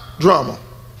eyes. Drama.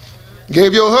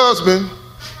 Gave your husband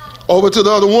over to the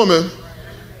other woman,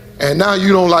 and now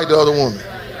you don't like the other woman.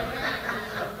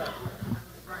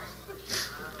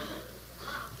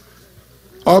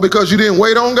 All because you didn't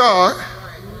wait on God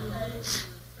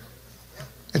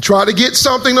and try to get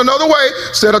something another way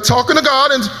instead of talking to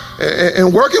God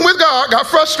and working with God, got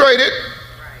frustrated.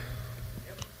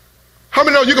 How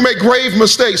many know you can make grave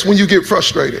mistakes when you get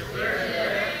frustrated?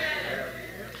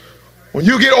 When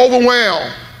you get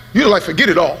overwhelmed, you're like, forget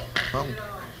it all.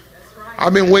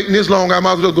 I've been waiting this long, I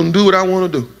might as well go and do what I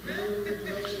want to do.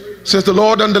 Since the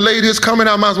Lord done delayed his coming,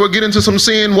 I might as well get into some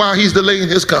sin while he's delaying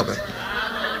his coming.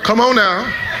 Come on now.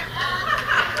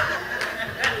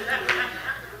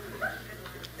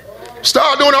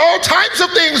 Start doing all types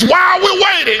of things while we're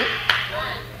waiting.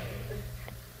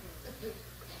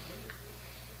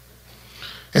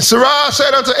 And Sarai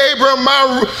said unto Abram,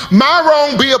 my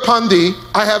wrong be upon thee.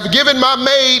 I have given my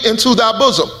maid into thy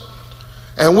bosom.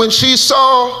 And when she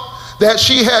saw that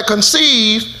she had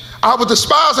conceived, I was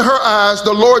despised in her eyes.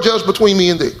 The Lord judged between me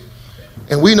and thee.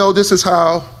 And we know this is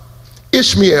how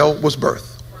Ishmael was birthed.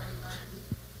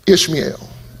 Ishmael,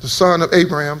 the son of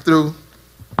Abraham through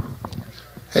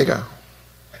Hagar.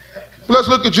 Let's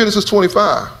look at Genesis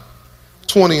 25,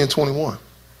 20 and 21.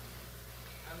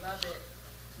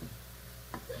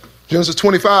 Genesis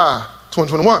 25, 20,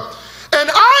 21. And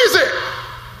Isaac,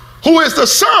 who is the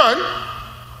son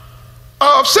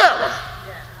of Sarah.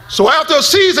 So after a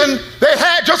season, they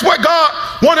had just what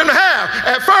God wanted them to have.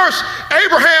 At first,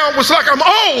 Abraham was like, I'm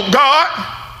old,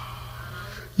 God.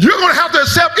 You're going to have to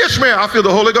accept Ishmael. I feel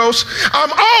the Holy Ghost.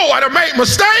 I'm old. I done made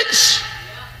mistakes.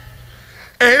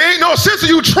 And it ain't no sense of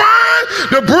you trying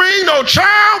to bring no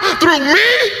child through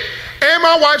me and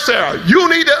my wife Sarah. You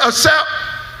need to accept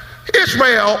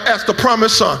Ishmael as the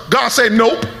promised son. God said,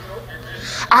 nope.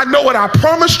 I know what I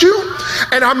promised you,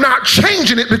 and I'm not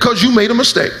changing it because you made a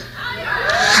mistake.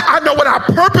 I know what I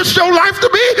purposed your life to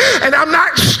be, and I'm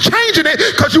not changing it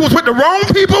because you was with the wrong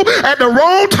people at the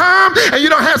wrong time, and you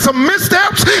done had some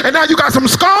missteps, and now you got some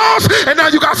scars, and now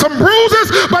you got some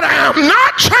bruises, but I am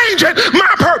not changing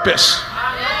my purpose.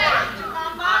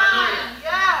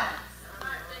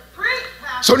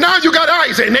 So now you got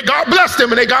Isaac, and God blessed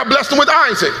him, and God blessed him with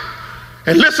Isaac.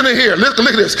 And listen to here, look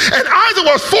at this. And Isaac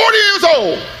was 40 years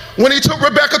old when he took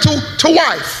Rebekah to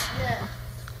wife.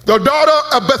 The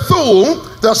daughter of Bethuel,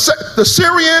 the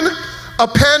Syrian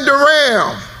of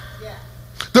Pandaram,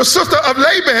 the sister of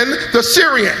Laban, the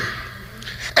Syrian.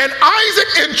 And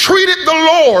Isaac entreated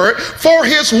the Lord for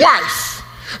his wife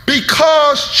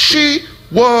because she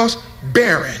was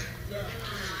barren.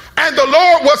 And the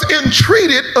Lord was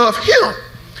entreated of him.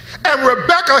 And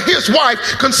Rebekah, his wife,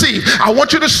 conceived. I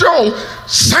want you to show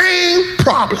same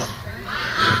problem,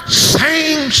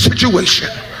 same situation.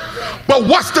 But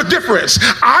what's the difference?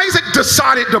 Isaac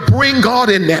decided to bring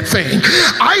God in that thing.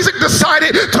 Isaac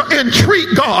decided to entreat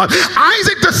God.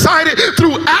 Isaac decided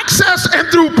through access and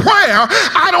through prayer,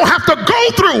 I don't have to go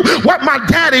through what my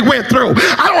daddy went through.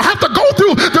 I don't have to go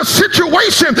through the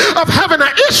situation of having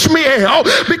an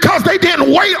Ishmael because they didn't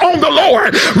wait on the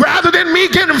Lord. Rather than me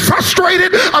getting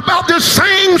frustrated about this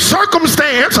same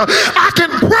circumstance, I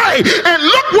can pray and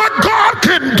look what God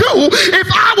can do if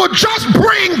I would just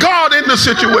bring God in the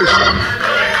situation.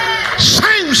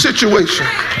 Same situation.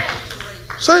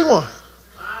 Same one.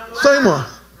 Same one.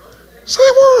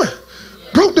 Same one.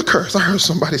 Broke the curse. I heard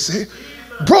somebody say,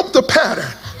 broke the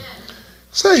pattern.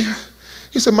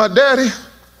 He said, my daddy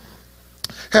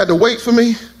had to wait for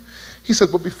me. He said,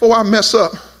 but before I mess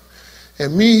up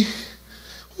and me,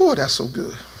 oh, that's so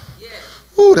good.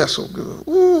 Oh, that's so good.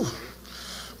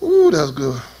 Ooh, that's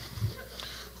good.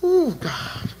 Ooh,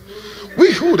 God.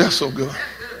 Ooh, that's so good.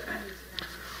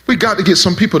 We got to get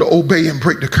some people to obey and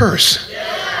break the curse.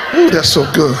 Ooh, that's so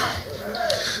good.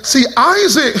 See,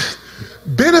 Isaac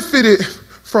benefited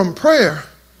from prayer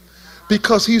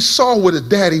because he saw what his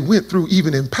daddy went through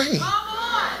even in pain.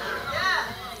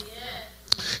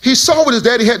 He saw what his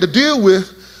daddy had to deal with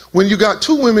when you got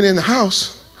two women in the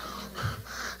house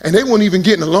and they weren't even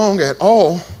getting along at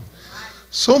all.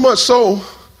 So much so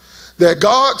that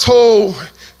God told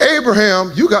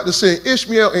Abraham, you got to send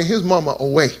Ishmael and his mama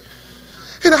away.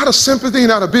 And out of sympathy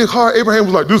and out of big heart, Abraham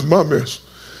was like, this is my mess.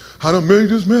 I done made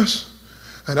this mess,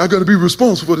 and I got to be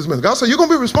responsible for this mess. God said, you're going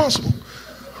to be responsible.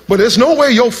 But there's no way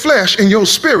your flesh and your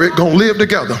spirit going to live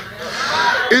together.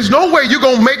 There's no way you're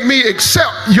going to make me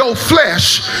accept your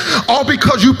flesh all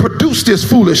because you produced this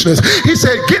foolishness. He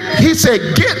said, get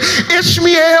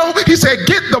Ishmael. He said,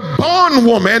 get the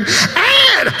bondwoman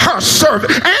and her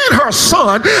servant and her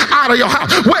son out of your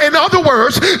house. Well, in other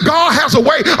words, God has a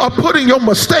way of putting your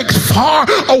mistakes far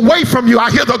away from you.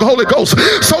 I hear the Holy Ghost,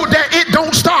 so that it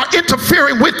don't start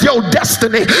interfering with your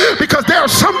destiny. Because there are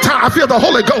sometimes, I feel the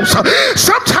Holy Ghost,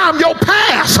 sometimes your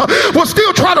past will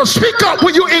still try to speak up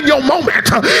when you're in your moment.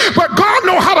 But God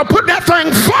knows how to put that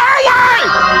thing far away.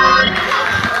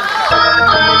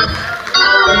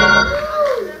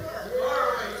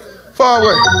 Far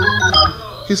away.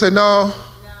 He said, no.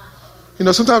 You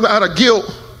know, sometimes out of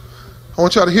guilt, I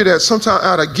want y'all to hear that. Sometimes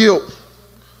out of guilt,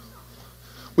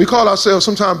 we call ourselves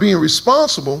sometimes being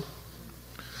responsible,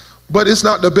 but it's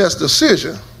not the best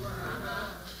decision.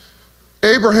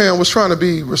 Abraham was trying to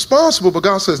be responsible, but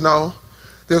God says, no,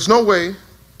 there's no way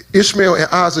Ishmael and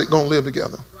Isaac gonna live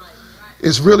together.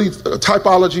 It's really a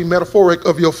typology, metaphoric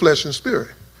of your flesh and spirit.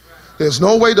 There's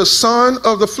no way the son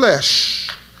of the flesh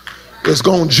is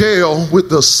gonna jail with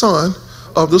the son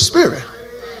of the spirit.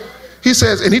 He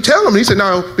says, and he tells him, he said,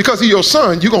 now, because he's your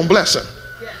son, you're gonna bless him.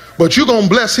 But you're gonna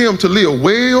bless him to live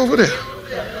way over there.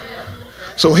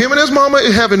 So him and his mama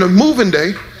is having a moving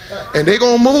day, and they're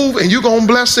gonna move, and you're gonna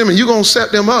bless them, and you're gonna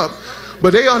set them up.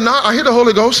 But they are not, I hear the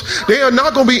Holy Ghost, they are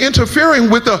not going to be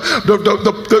interfering with the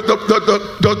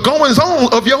goings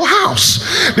on of your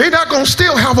house. They're not going to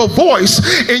still have a voice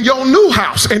in your new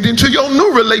house and into your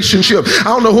new relationship. I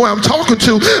don't know who I'm talking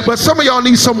to, but some of y'all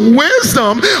need some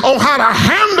wisdom on how to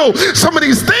handle some of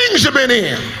these things you've been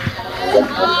in.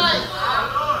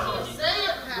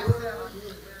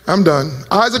 I'm done.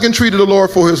 Isaac entreated the Lord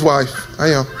for his wife. I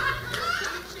am.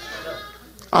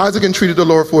 Isaac entreated the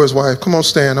Lord for his wife. Come on,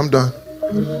 stand. I'm done.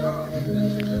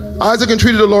 Isaac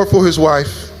entreated the Lord for his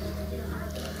wife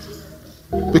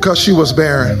because she was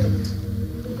barren.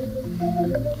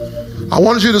 I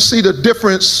wanted you to see the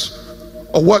difference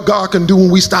of what God can do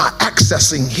when we start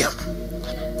accessing him.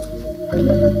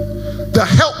 The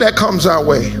help that comes our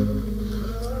way.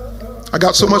 I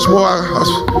got so much more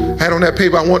I had on that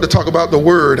paper. I wanted to talk about the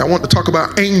word. I want to talk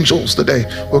about angels today.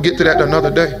 We'll get to that another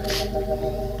day.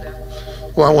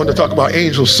 Well, I wanted to talk about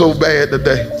angels so bad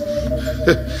today.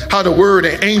 How the word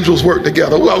and angels work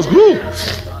together. Well,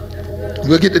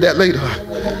 we'll get to that later.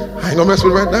 I ain't gonna mess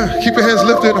with it right now. Keep your hands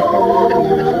lifted.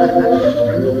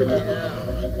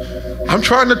 I'm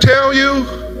trying to tell you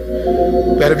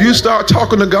that if you start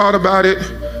talking to God about it,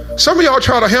 some of y'all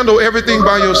try to handle everything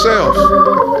by yourself.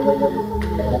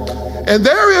 And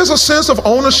there is a sense of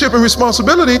ownership and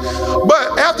responsibility,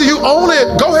 but after you own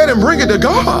it, go ahead and bring it to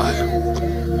God.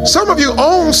 Some of you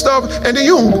own stuff and then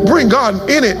you bring God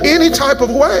in it any type of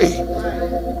way.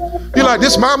 You're like,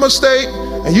 this is my mistake,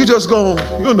 and you just go,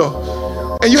 you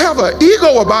know, and you have an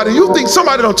ego about it. You think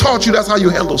somebody done taught you that's how you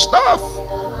handle stuff.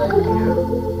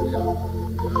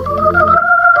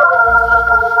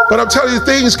 But I'm telling you,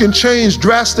 things can change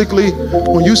drastically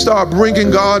when you start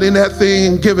bringing God in that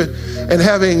thing, giving and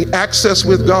having access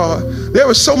with God. There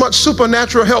is so much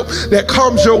supernatural help that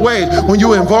comes your way when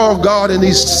you involve God in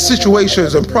these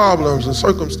situations and problems and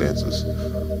circumstances.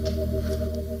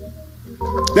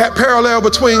 That parallel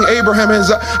between Abraham and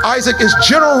Isaac is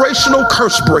generational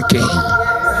curse breaking.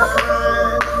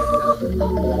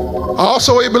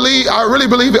 I really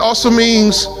believe it also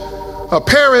means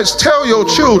parents tell your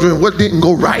children what didn't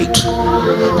go right.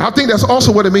 I think that's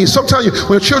also what it means. Sometimes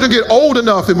when children get old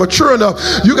enough and mature enough,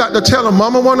 you got to tell them,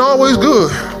 mama wasn't always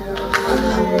good.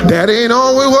 Daddy ain't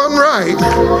always wasn't right.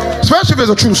 Especially if it's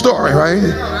a true story, right?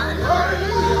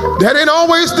 Daddy ain't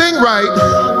always think right.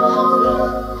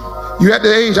 You at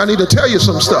the age, I need to tell you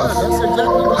some stuff.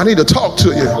 I need to talk to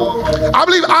you. I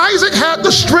believe Isaac had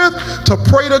the strength to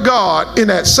pray to God in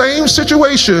that same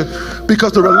situation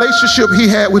because the relationship he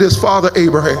had with his father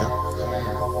Abraham.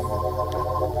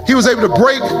 He was able to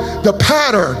break the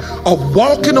pattern of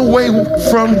walking away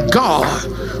from God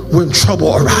when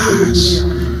trouble arises.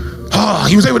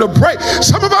 He was able to break.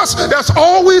 Some of us, that's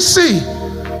all we see.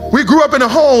 We grew up in a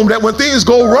home that when things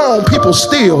go wrong, people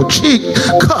steal, cheat,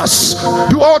 cuss,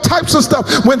 do all types of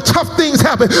stuff. When tough things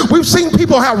happen, we've seen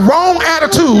people have wrong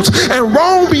attitudes and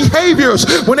wrong behaviors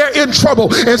when they're in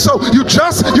trouble. And so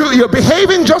you're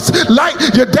behaving just like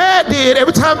your dad did.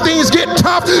 Every time things get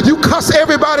tough, you cuss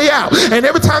everybody out. And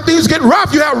every time things get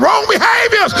rough, you have wrong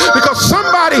behaviors because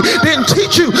somebody didn't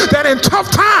teach you that in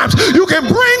tough times, you can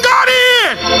bring God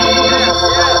in.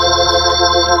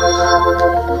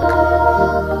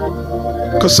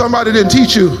 Because somebody didn't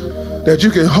teach you that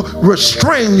you can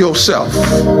restrain yourself.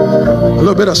 A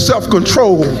little bit of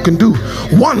self-control can do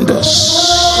wonders.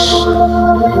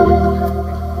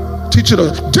 Teach you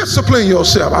to discipline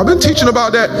yourself. I've been teaching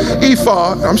about that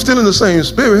ephod. I'm still in the same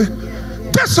spirit.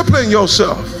 Discipline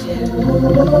yourself.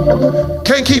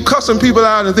 Can't keep cussing people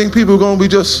out and think people are going to be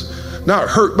just not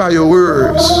hurt by your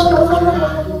words.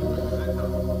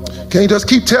 Can't just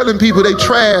keep telling people they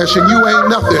trash and you ain't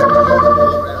nothing.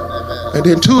 And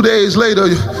then 2 days later,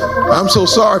 I'm so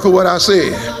sorry for what I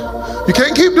said. You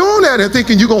can't keep doing that and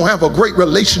thinking you're going to have a great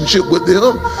relationship with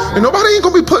them. And nobody ain't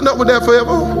going to be putting up with that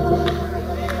forever.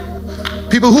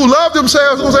 People who love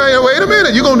themselves will say, wait a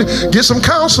minute, you're going to get some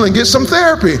counseling, get some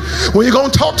therapy. When you're going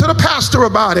to talk to the pastor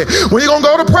about it. When you're going to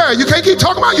go to prayer. You can't keep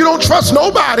talking about you don't trust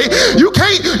nobody. You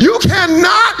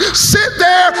cannot sit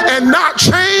there and not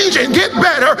change and get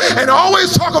better and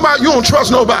always talk about you don't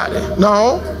trust nobody.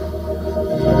 No.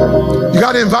 You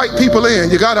got to invite people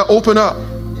in. You got to open up.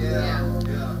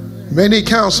 You may need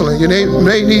counseling. You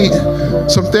may need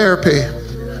some therapy.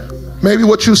 Maybe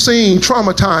what you've seen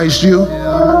traumatized you.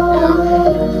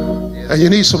 And you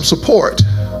need some support.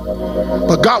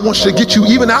 But God wants to get you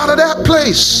even out of that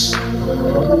place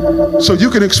so you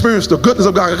can experience the goodness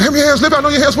of God. Have your hands lifted. I know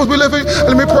your hands supposed to be lifted.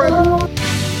 Let me pray.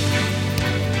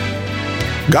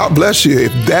 God bless you.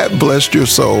 If that blessed your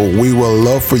soul, we will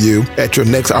love for you at your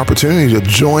next opportunity to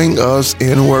join us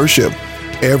in worship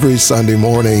every Sunday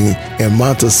morning in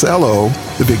Monticello,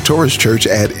 the Victorious Church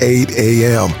at 8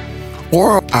 a.m.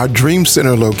 or our Dream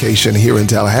Center location here in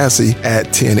Tallahassee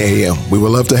at 10 a.m. We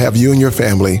would love to have you and your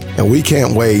family, and we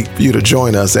can't wait for you to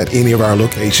join us at any of our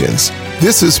locations.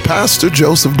 This is Pastor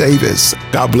Joseph Davis.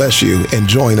 God bless you, and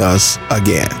join us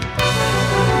again.